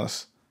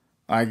journalist.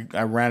 I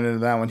ran into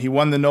that one. He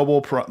won the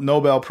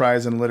Nobel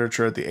Prize in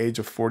Literature at the age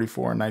of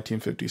 44 in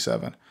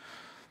 1957.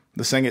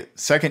 The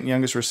second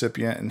youngest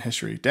recipient in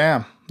history.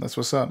 Damn, that's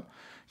what's up.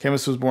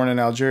 Camus was born in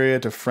Algeria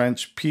to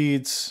French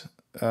Pied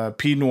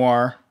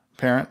Noir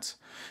parents.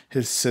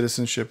 His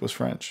citizenship was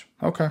French.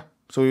 Okay.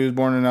 So he was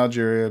born in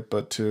Algeria,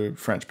 but to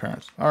French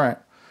parents. All right.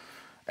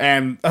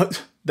 And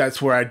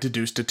that's where I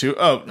deduced it to.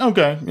 Oh,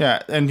 okay.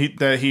 Yeah. And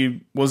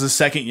he was the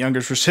second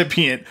youngest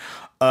recipient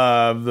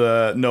of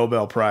the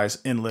Nobel Prize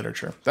in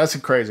Literature. That's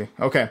crazy.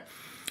 Okay.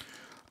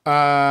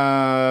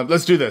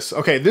 Let's do this.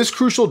 Okay. This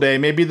crucial day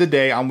may be the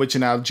day on which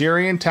an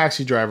Algerian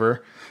taxi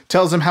driver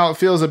tells him how it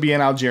feels to be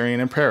an Algerian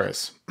in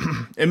Paris.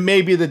 It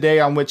may be the day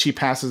on which he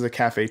passes a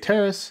cafe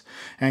terrace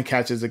and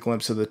catches a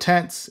glimpse of the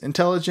tense,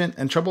 intelligent,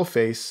 and troubled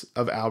face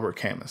of Albert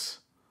Camus.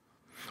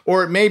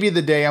 Or it may be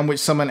the day on which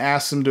someone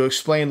asks him to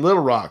explain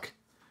Little Rock,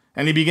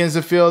 and he begins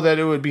to feel that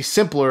it would be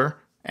simpler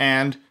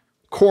and,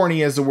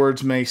 corny as the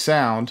words may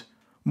sound,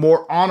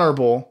 more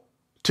honorable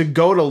to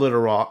go to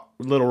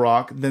Little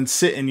Rock than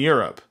sit in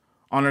Europe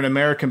on an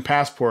American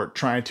passport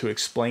trying to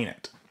explain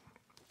it.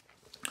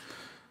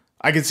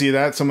 I could see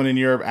that. Someone in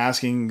Europe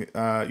asking,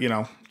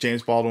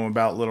 James Baldwin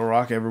about Little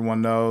Rock.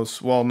 Everyone knows.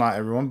 Well, not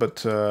everyone, but,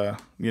 the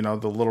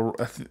Little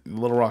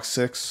Rock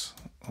 6.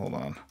 Hold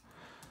on.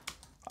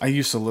 I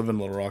used to live in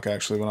Little Rock,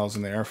 actually, when I was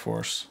in the Air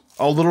Force.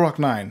 Oh, Little Rock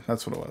 9.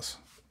 That's what it was.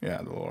 Yeah,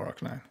 the Little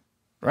Rock 9.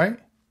 Right?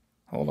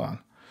 Hold on.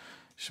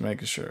 Just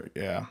making sure.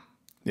 Yeah.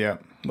 Yeah,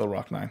 Little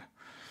Rock 9.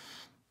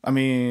 I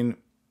mean,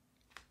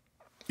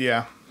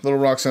 yeah. Little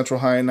Rock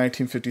Central High in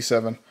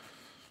 1957.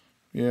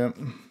 Yeah.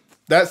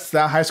 That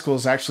high school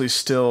is actually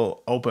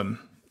still open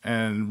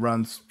and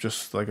runs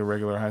just like a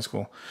regular high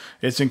school.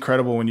 It's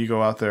incredible when you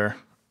go out there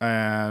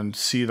and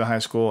see the high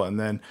school and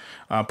then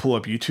pull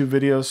up YouTube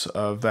videos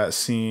of that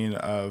scene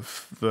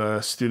of the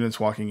students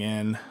walking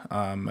in.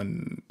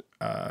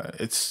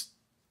 It's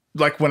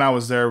like when I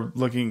was there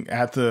looking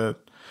at the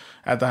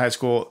high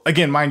school.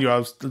 Again, mind you, I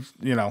was,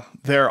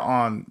 there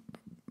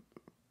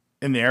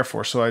in the Air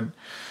Force. So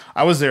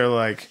I was there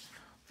like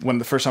when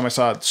the first time I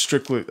saw it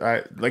strictly,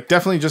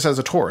 definitely just as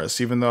a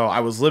tourist, even though I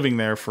was living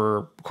there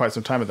for quite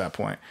some time at that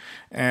point.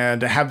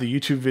 And to have the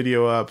YouTube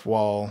video up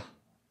while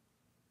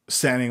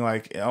standing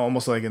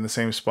almost in the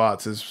same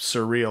spots is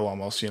surreal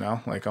almost,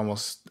 like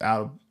almost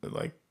out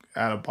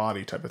of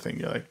body type of thing.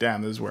 You're like,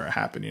 damn, this is where it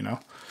happened,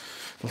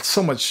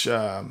 So much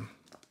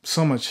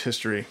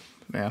history,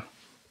 man.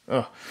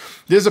 Oh,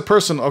 there's a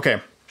person. Okay.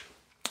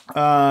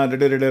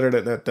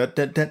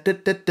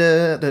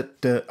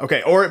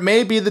 Okay. Or it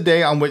may be the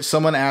day on which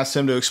someone asks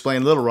him to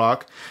explain Little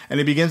Rock, and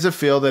he begins to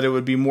feel that it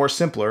would be more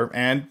simpler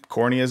and,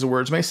 corny as the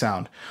words may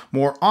sound,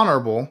 more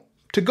honorable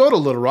to go to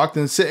Little Rock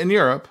than sit in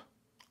Europe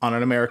on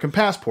an American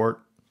passport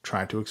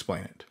trying to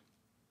explain it.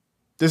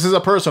 This is a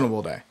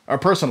personal day, a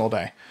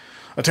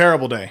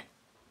terrible day,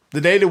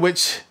 the day to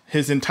which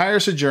his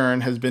entire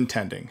sojourn has been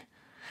tending.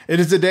 It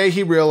is the day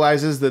he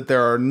realizes that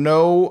there are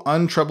no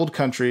untroubled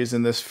countries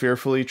in this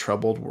fearfully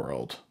troubled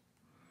world.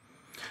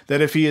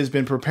 That if he has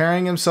been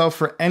preparing himself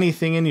for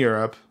anything in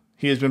Europe,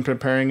 he has been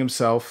preparing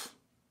himself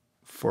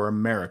for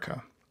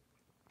America.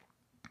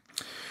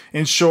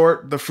 In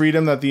short, the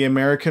freedom that the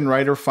American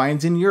writer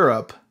finds in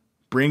Europe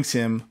brings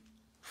him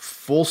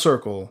full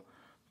circle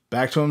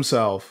back to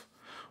himself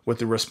with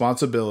the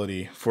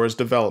responsibility for his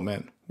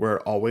development where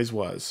it always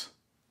was,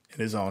 in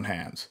his own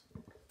hands.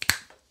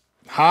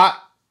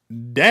 Hot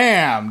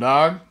damn,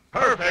 dog.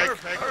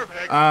 Perfect.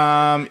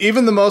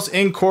 Even the most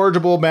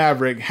incorrigible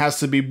maverick has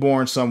to be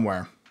born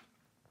somewhere.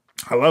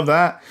 I love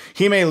that.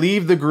 He may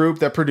leave the group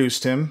that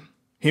produced him.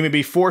 He may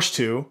be forced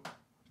to,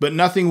 but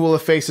nothing will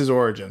efface his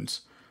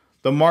origins,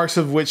 the marks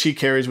of which he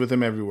carries with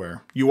him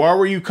everywhere. You are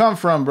where you come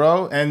from,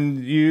 bro,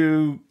 and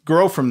you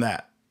grow from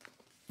that,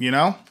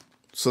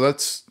 So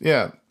that's,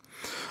 yeah.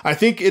 I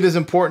think it is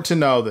important to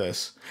know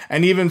this,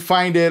 and even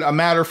find it a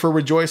matter for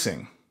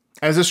rejoicing,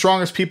 as the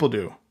strongest people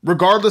do,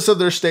 regardless of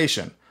their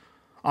station.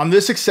 On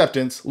this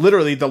acceptance,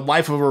 literally, the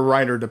life of a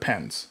writer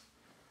depends.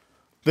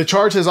 The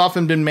charge has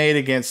often been made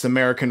against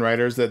American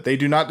writers that they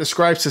do not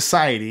describe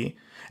society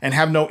and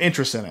have no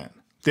interest in it.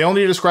 They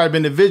only describe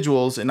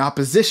individuals in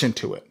opposition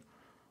to it,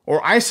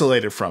 or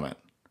isolated from it.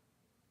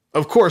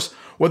 Of course,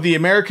 what the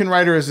American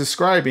writer is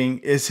describing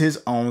is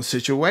his own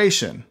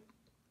situation.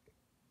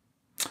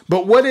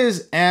 But what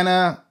is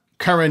Anna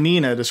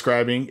Karenina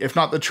describing, if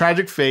not the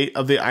tragic fate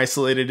of the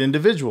isolated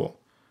individual,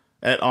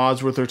 at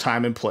odds with her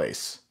time and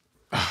place?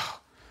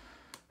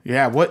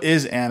 Yeah, what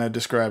is Anna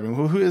describing?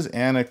 Who is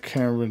Anna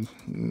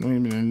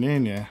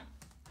Karenina?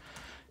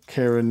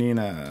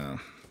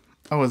 Karenina.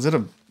 Oh,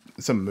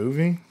 it's a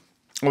movie?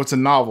 Oh, it's a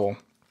novel.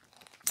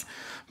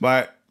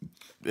 But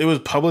it was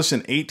published in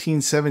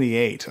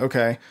 1878.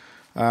 Okay.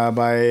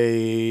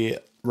 by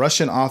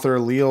Russian author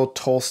Leo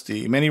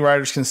Tolstoy. Many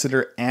writers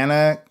consider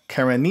Anna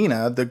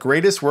Karenina the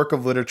greatest work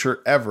of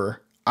literature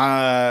ever.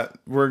 I'm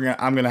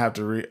gonna have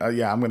to read.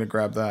 I'm gonna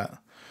grab that.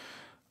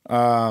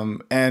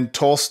 And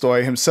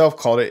Tolstoy himself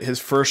called it his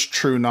first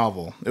true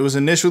novel. It was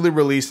initially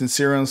released in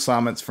Syrian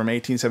Sonnets from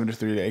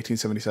 1873 to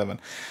 1877.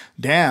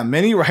 Damn,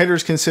 many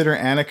writers consider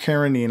Anna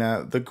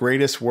Karenina the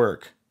greatest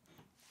work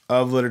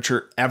of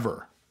literature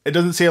ever. It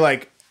doesn't say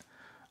like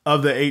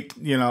of the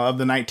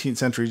 19th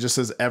century. It just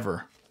says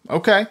ever.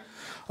 Okay.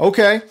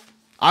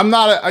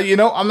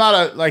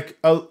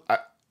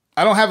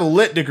 I don't have a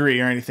lit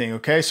degree or anything,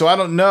 okay? So I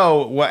don't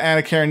know what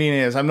Anna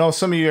Karenina is. I know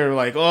some of you are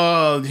like,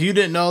 oh, you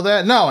didn't know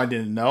that? No, I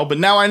didn't know. But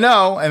now I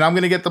know, and I'm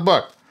going to get the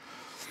book.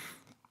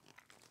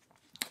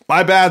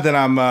 My bad that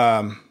I'm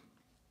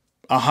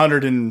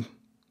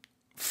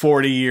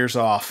 140 years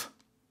off.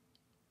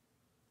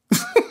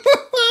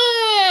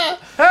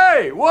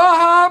 Hey, what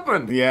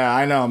happened? Yeah,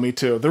 I know, me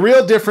too. The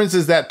real difference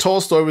is that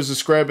Tolstoy was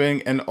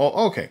describing an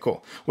old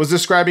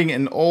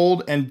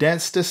and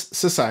dense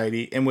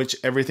society in which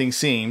everything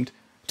seemed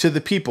to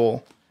the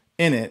people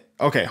in it.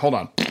 Okay, hold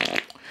on.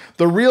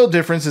 The real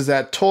difference is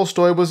that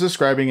Tolstoy was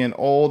describing an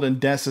old and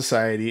dense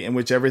society in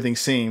which everything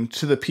seemed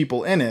to the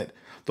people in it,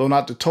 though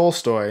not to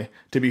Tolstoy,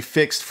 to be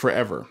fixed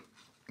forever.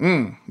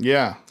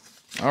 Yeah.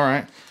 All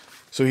right.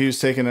 So he was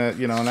taking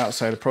an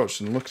outside approach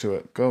and look to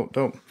it.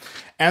 Dope.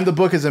 And the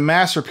book is a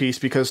masterpiece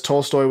because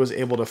Tolstoy was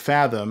able to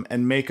fathom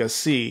and make us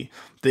see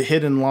the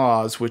hidden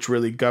laws which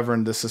really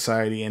governed the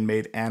society and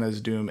made Anna's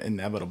doom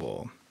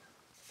inevitable.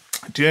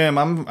 Jim,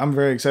 I'm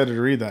very excited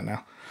to read that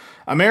now.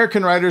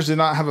 American writers do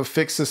not have a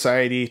fixed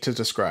society to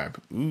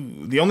describe.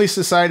 The only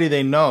society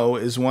they know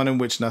is one in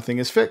which nothing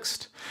is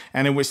fixed,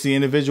 and in which the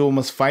individual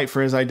must fight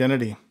for his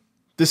identity.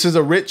 This is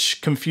a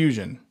rich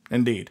confusion,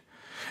 indeed,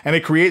 and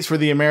it creates for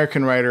the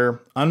American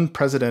writer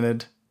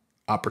unprecedented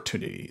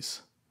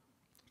opportunities.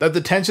 That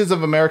the tensions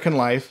of American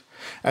life,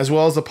 as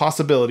well as the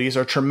possibilities,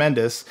 are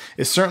tremendous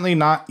is certainly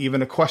not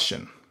even a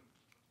question.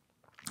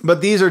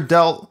 But these are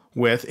dealt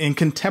with in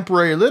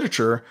contemporary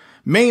literature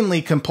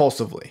mainly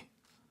compulsively.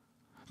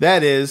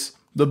 That is,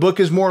 the book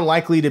is more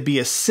likely to be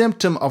a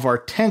symptom of our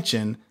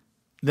tension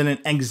than an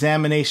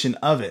examination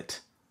of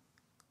it.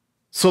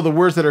 So the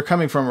words that are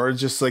coming from are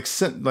just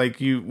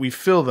we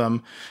fill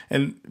them,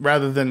 and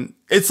rather than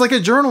it's like a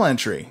journal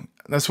entry.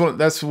 That's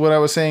what I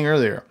was saying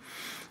earlier.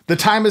 The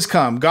time has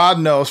come, God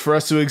knows, for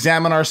us to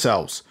examine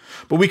ourselves.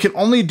 But we can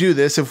only do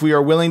this if we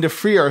are willing to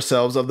free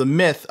ourselves of the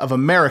myth of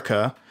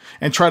America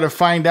and try to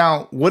find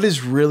out what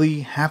is really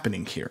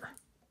happening here.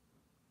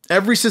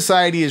 Every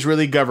society is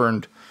really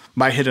governed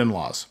by hidden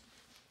laws,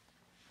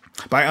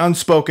 by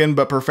unspoken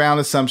but profound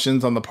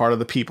assumptions on the part of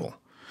the people.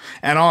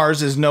 And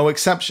ours is no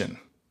exception.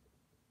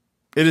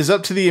 It is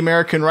up to the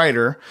American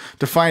writer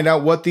to find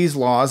out what these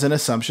laws and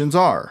assumptions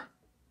are.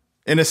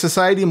 In a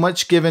society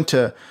much given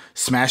to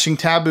smashing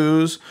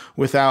taboos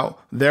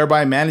without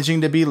thereby managing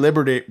to be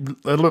liberated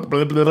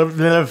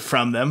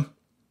from them.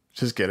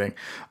 Just kidding.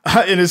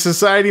 In a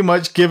society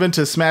much given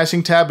to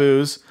smashing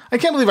taboos. I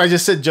can't believe I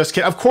just said just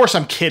kidding. Of course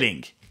I'm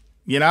kidding.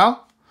 In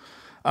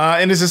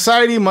a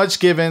society much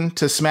given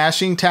to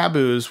smashing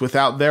taboos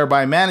without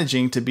thereby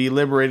managing to be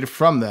liberated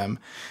from them,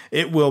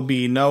 it will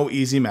be no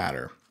easy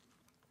matter.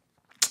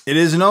 It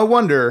is no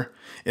wonder,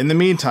 in the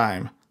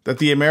meantime, that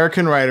the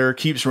American writer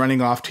keeps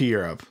running off to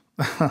Europe.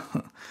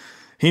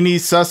 He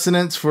needs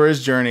sustenance for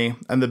his journey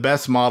and the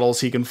best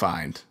models he can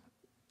find.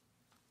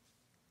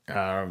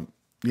 Hey,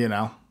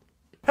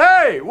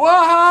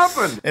 what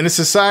happened? In a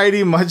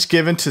society much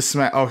given to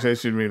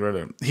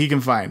he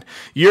can find.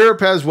 Europe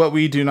has what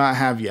we do not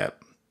have yet.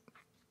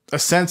 A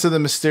sense of the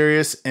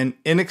mysterious and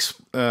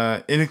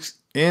inexorable.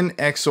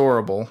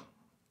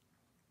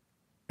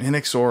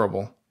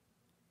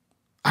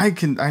 I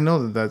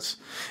know that's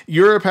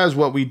Europe has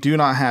what we do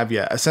not have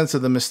yet, a sense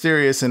of the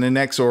mysterious and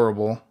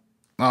inexorable.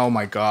 Oh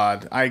my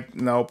God.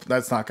 Nope,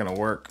 that's not going to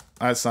work.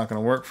 That's not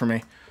going to work for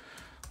me.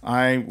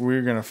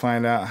 We're going to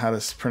find out how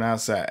to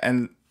pronounce that.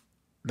 And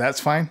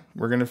that's fine.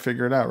 We're going to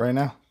figure it out right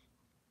now.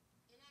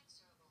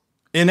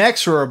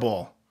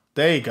 Inexorable.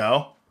 There you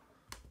go.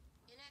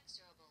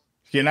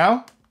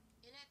 Inexorable.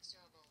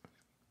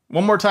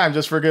 One more time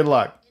just for good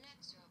luck.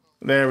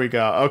 There we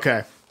go.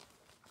 Okay.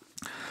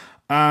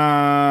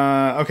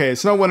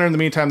 It's no wonder in the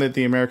meantime that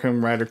the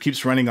American writer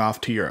keeps running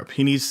off to Europe.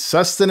 He needs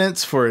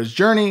sustenance for his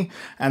journey,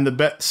 and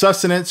the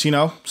sustenance,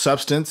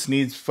 substance,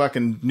 needs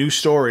fucking new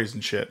stories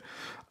and shit.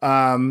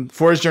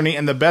 For his journey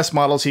and the best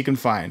models he can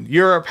find.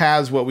 Europe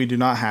has what we do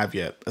not have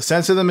yet. A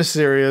sense of the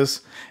mysterious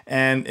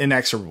and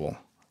inexorable.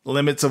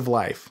 Limits of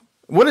life.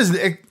 What does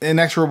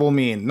inexorable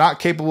mean? Not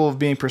capable of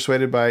being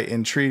persuaded by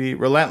entreaty.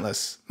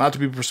 Relentless. Not to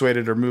be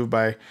persuaded or moved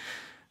by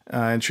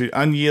entreaty.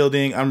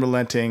 Unyielding,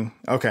 unrelenting.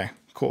 Okay,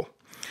 cool.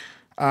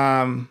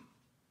 A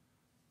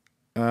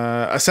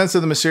sense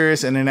of the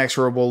mysterious and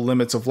inexorable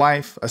limits of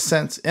life. A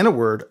sense, in a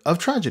word, of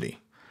tragedy.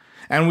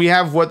 And we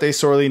have what they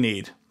sorely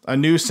need. A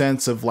new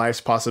sense of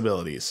life's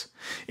possibilities.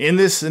 In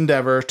this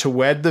endeavor to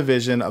wed the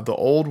vision of the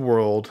old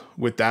world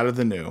with that of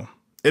the new.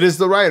 It is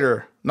the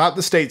writer, not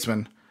the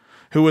statesman,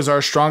 who is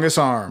our strongest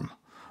arm.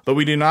 But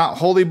we do not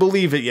wholly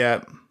believe it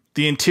yet.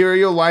 The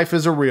interior life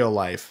is a real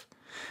life,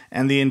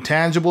 and the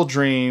intangible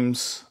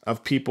dreams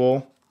of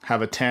people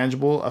have a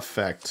tangible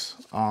effect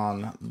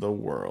on the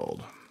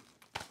world.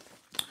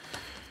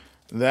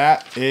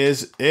 That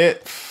is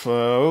it,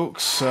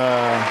 folks.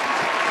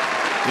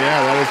 Yeah,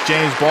 that is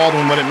James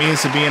Baldwin, What It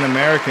Means to Be an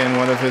American,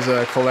 one of his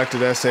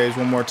collected essays.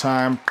 One more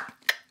time.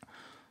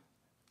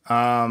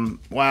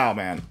 Wow,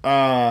 man.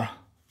 I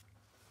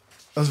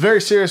was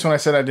very serious when I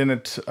said I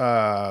didn't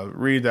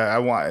read that.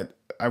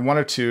 I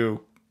wanted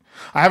to.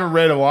 I haven't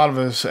read a lot of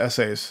his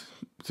essays,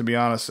 to be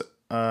honest.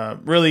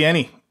 Really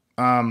any.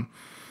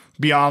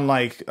 Beyond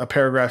like a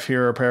paragraph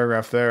here or a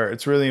paragraph there.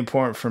 It's really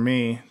important for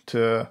me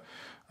to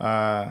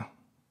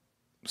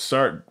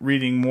start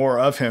reading more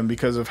of him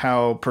because of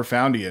how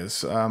profound he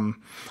is.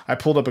 I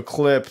pulled up a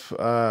clip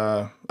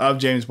of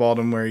James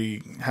Baldwin where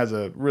he has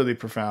a really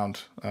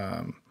profound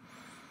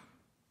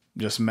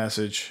just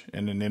message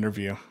in an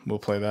interview. We'll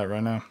play that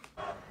right now.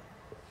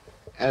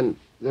 And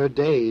there are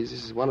days,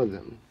 this is one of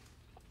them,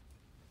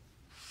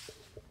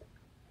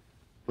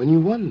 when you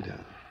wonder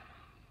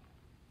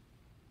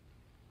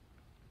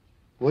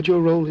what your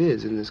role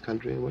is in this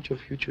country and what your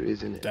future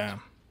is in it.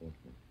 Damn.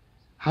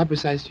 How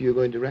precisely you're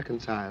going to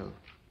reconcile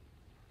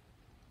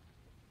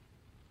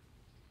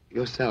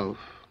yourself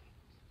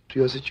to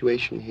your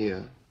situation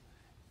here,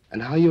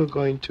 and how you're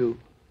going to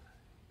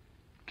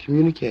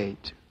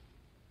communicate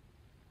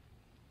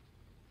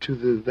to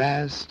the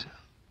vast,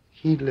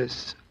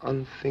 heedless,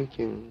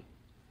 unthinking,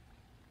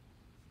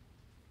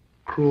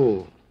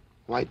 cruel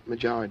white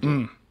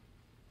majority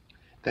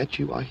that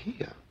you are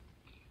here.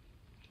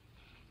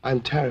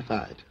 I'm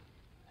terrified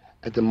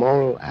at the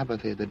moral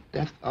apathy, the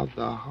death of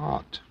the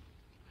heart,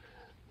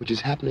 which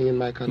is happening in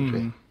my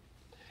country.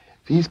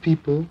 These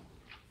people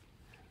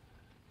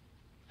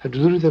have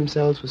deluded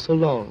themselves for so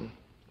long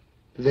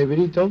that they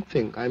really don't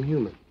think I'm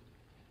human.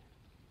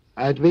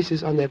 I base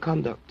this on their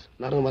conduct,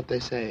 not on what they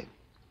say.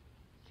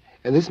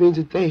 And this means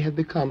that they have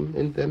become,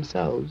 in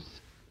themselves,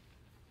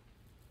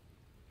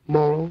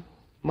 moral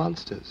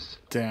monsters.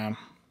 Damn.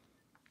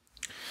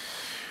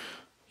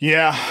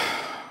 Yeah.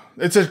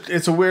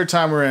 It's a weird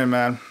time we're in,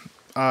 man.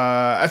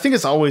 I think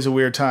it's always a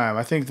weird time.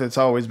 I think that's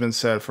always been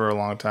said for a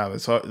long time.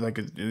 It's like,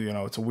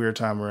 it's a weird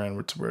time we're in.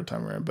 It's a weird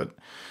time we're in. But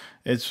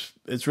it's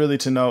really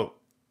to note,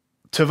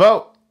 to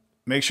vote.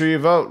 Make sure you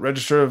vote.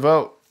 Register to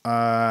vote.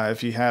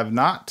 If you have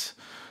not.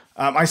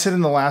 I said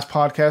in the last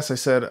podcast, I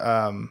said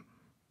I'm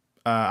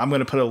going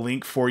to put a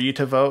link for you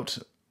to vote.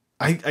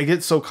 I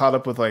get so caught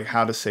up with like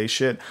how to say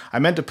shit. I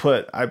meant to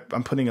put,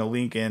 I'm putting a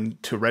link in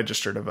to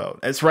register to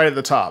vote. It's right at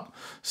the top.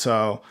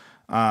 So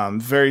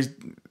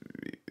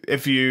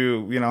if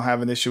you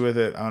have an issue with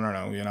it, I don't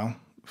know,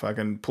 if I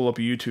can pull up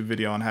a YouTube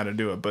video on how to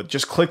do it, but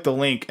just click the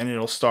link and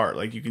it'll start.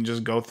 Like you can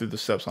just go through the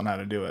steps on how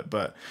to do it.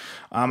 But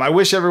I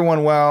wish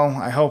everyone well.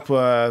 I hope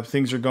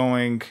things are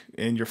going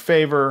in your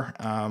favor.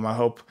 I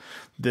hope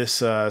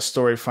this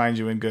story finds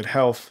you in good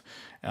health.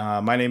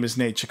 My name is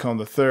Nate Chacon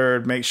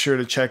III. Make sure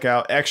to check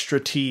out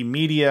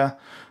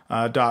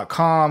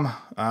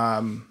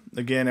extratmedia.com.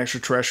 Again,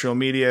 extraterrestrial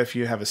media. If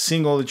you have a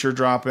single that you're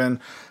dropping,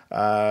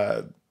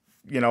 a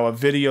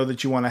video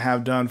that you want to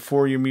have done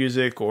for your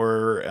music,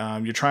 or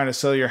you're trying to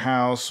sell your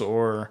house,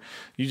 or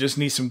you just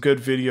need some good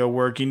video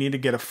work, you need to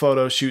get a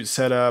photo shoot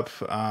set up,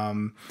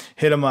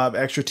 hit them up.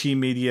 Extra T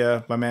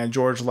Media, my man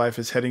George Life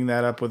is heading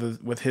that up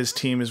with his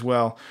team as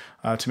well,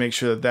 to make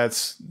sure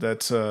that's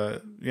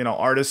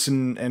artists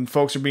and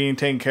folks are being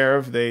taken care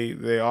of.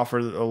 They offer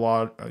a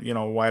lot,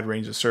 a wide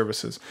range of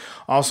services.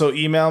 Also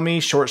email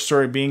me,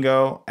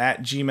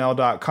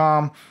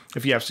 shortstorbingo@gmail.com,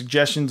 if you have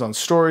suggestions on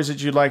stories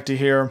that you'd like to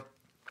hear,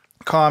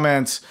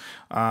 comments,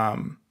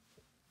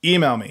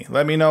 email me.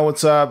 Let me know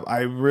what's up. I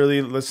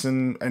really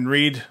listen and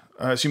read.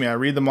 I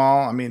read them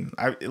all.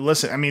 I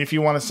listen. If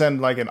you want to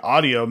send like an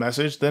audio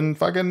message, then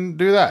fucking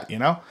do that,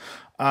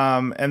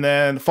 and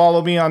then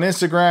follow me on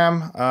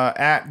Instagram,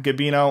 at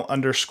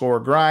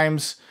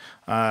Gabino_Grimes.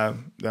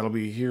 That'll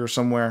be here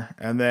somewhere.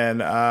 And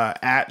then,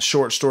 at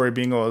Short Story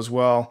Bingo as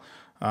well,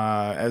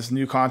 as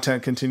new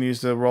content continues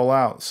to roll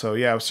out. So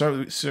yeah,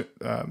 Short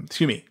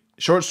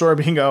Story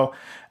Bingo,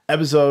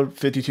 episode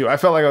 52. I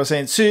felt like I was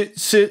saying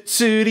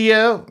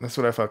studio. That's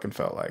what I fucking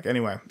felt like.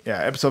 Anyway,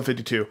 yeah, episode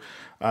 52.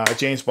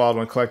 James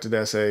Baldwin, collected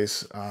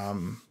essays.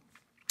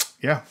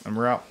 Yeah, and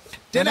we're out.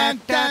 Dun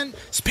dun dun.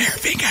 Spare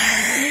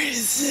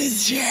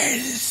fingers.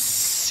 Cheers.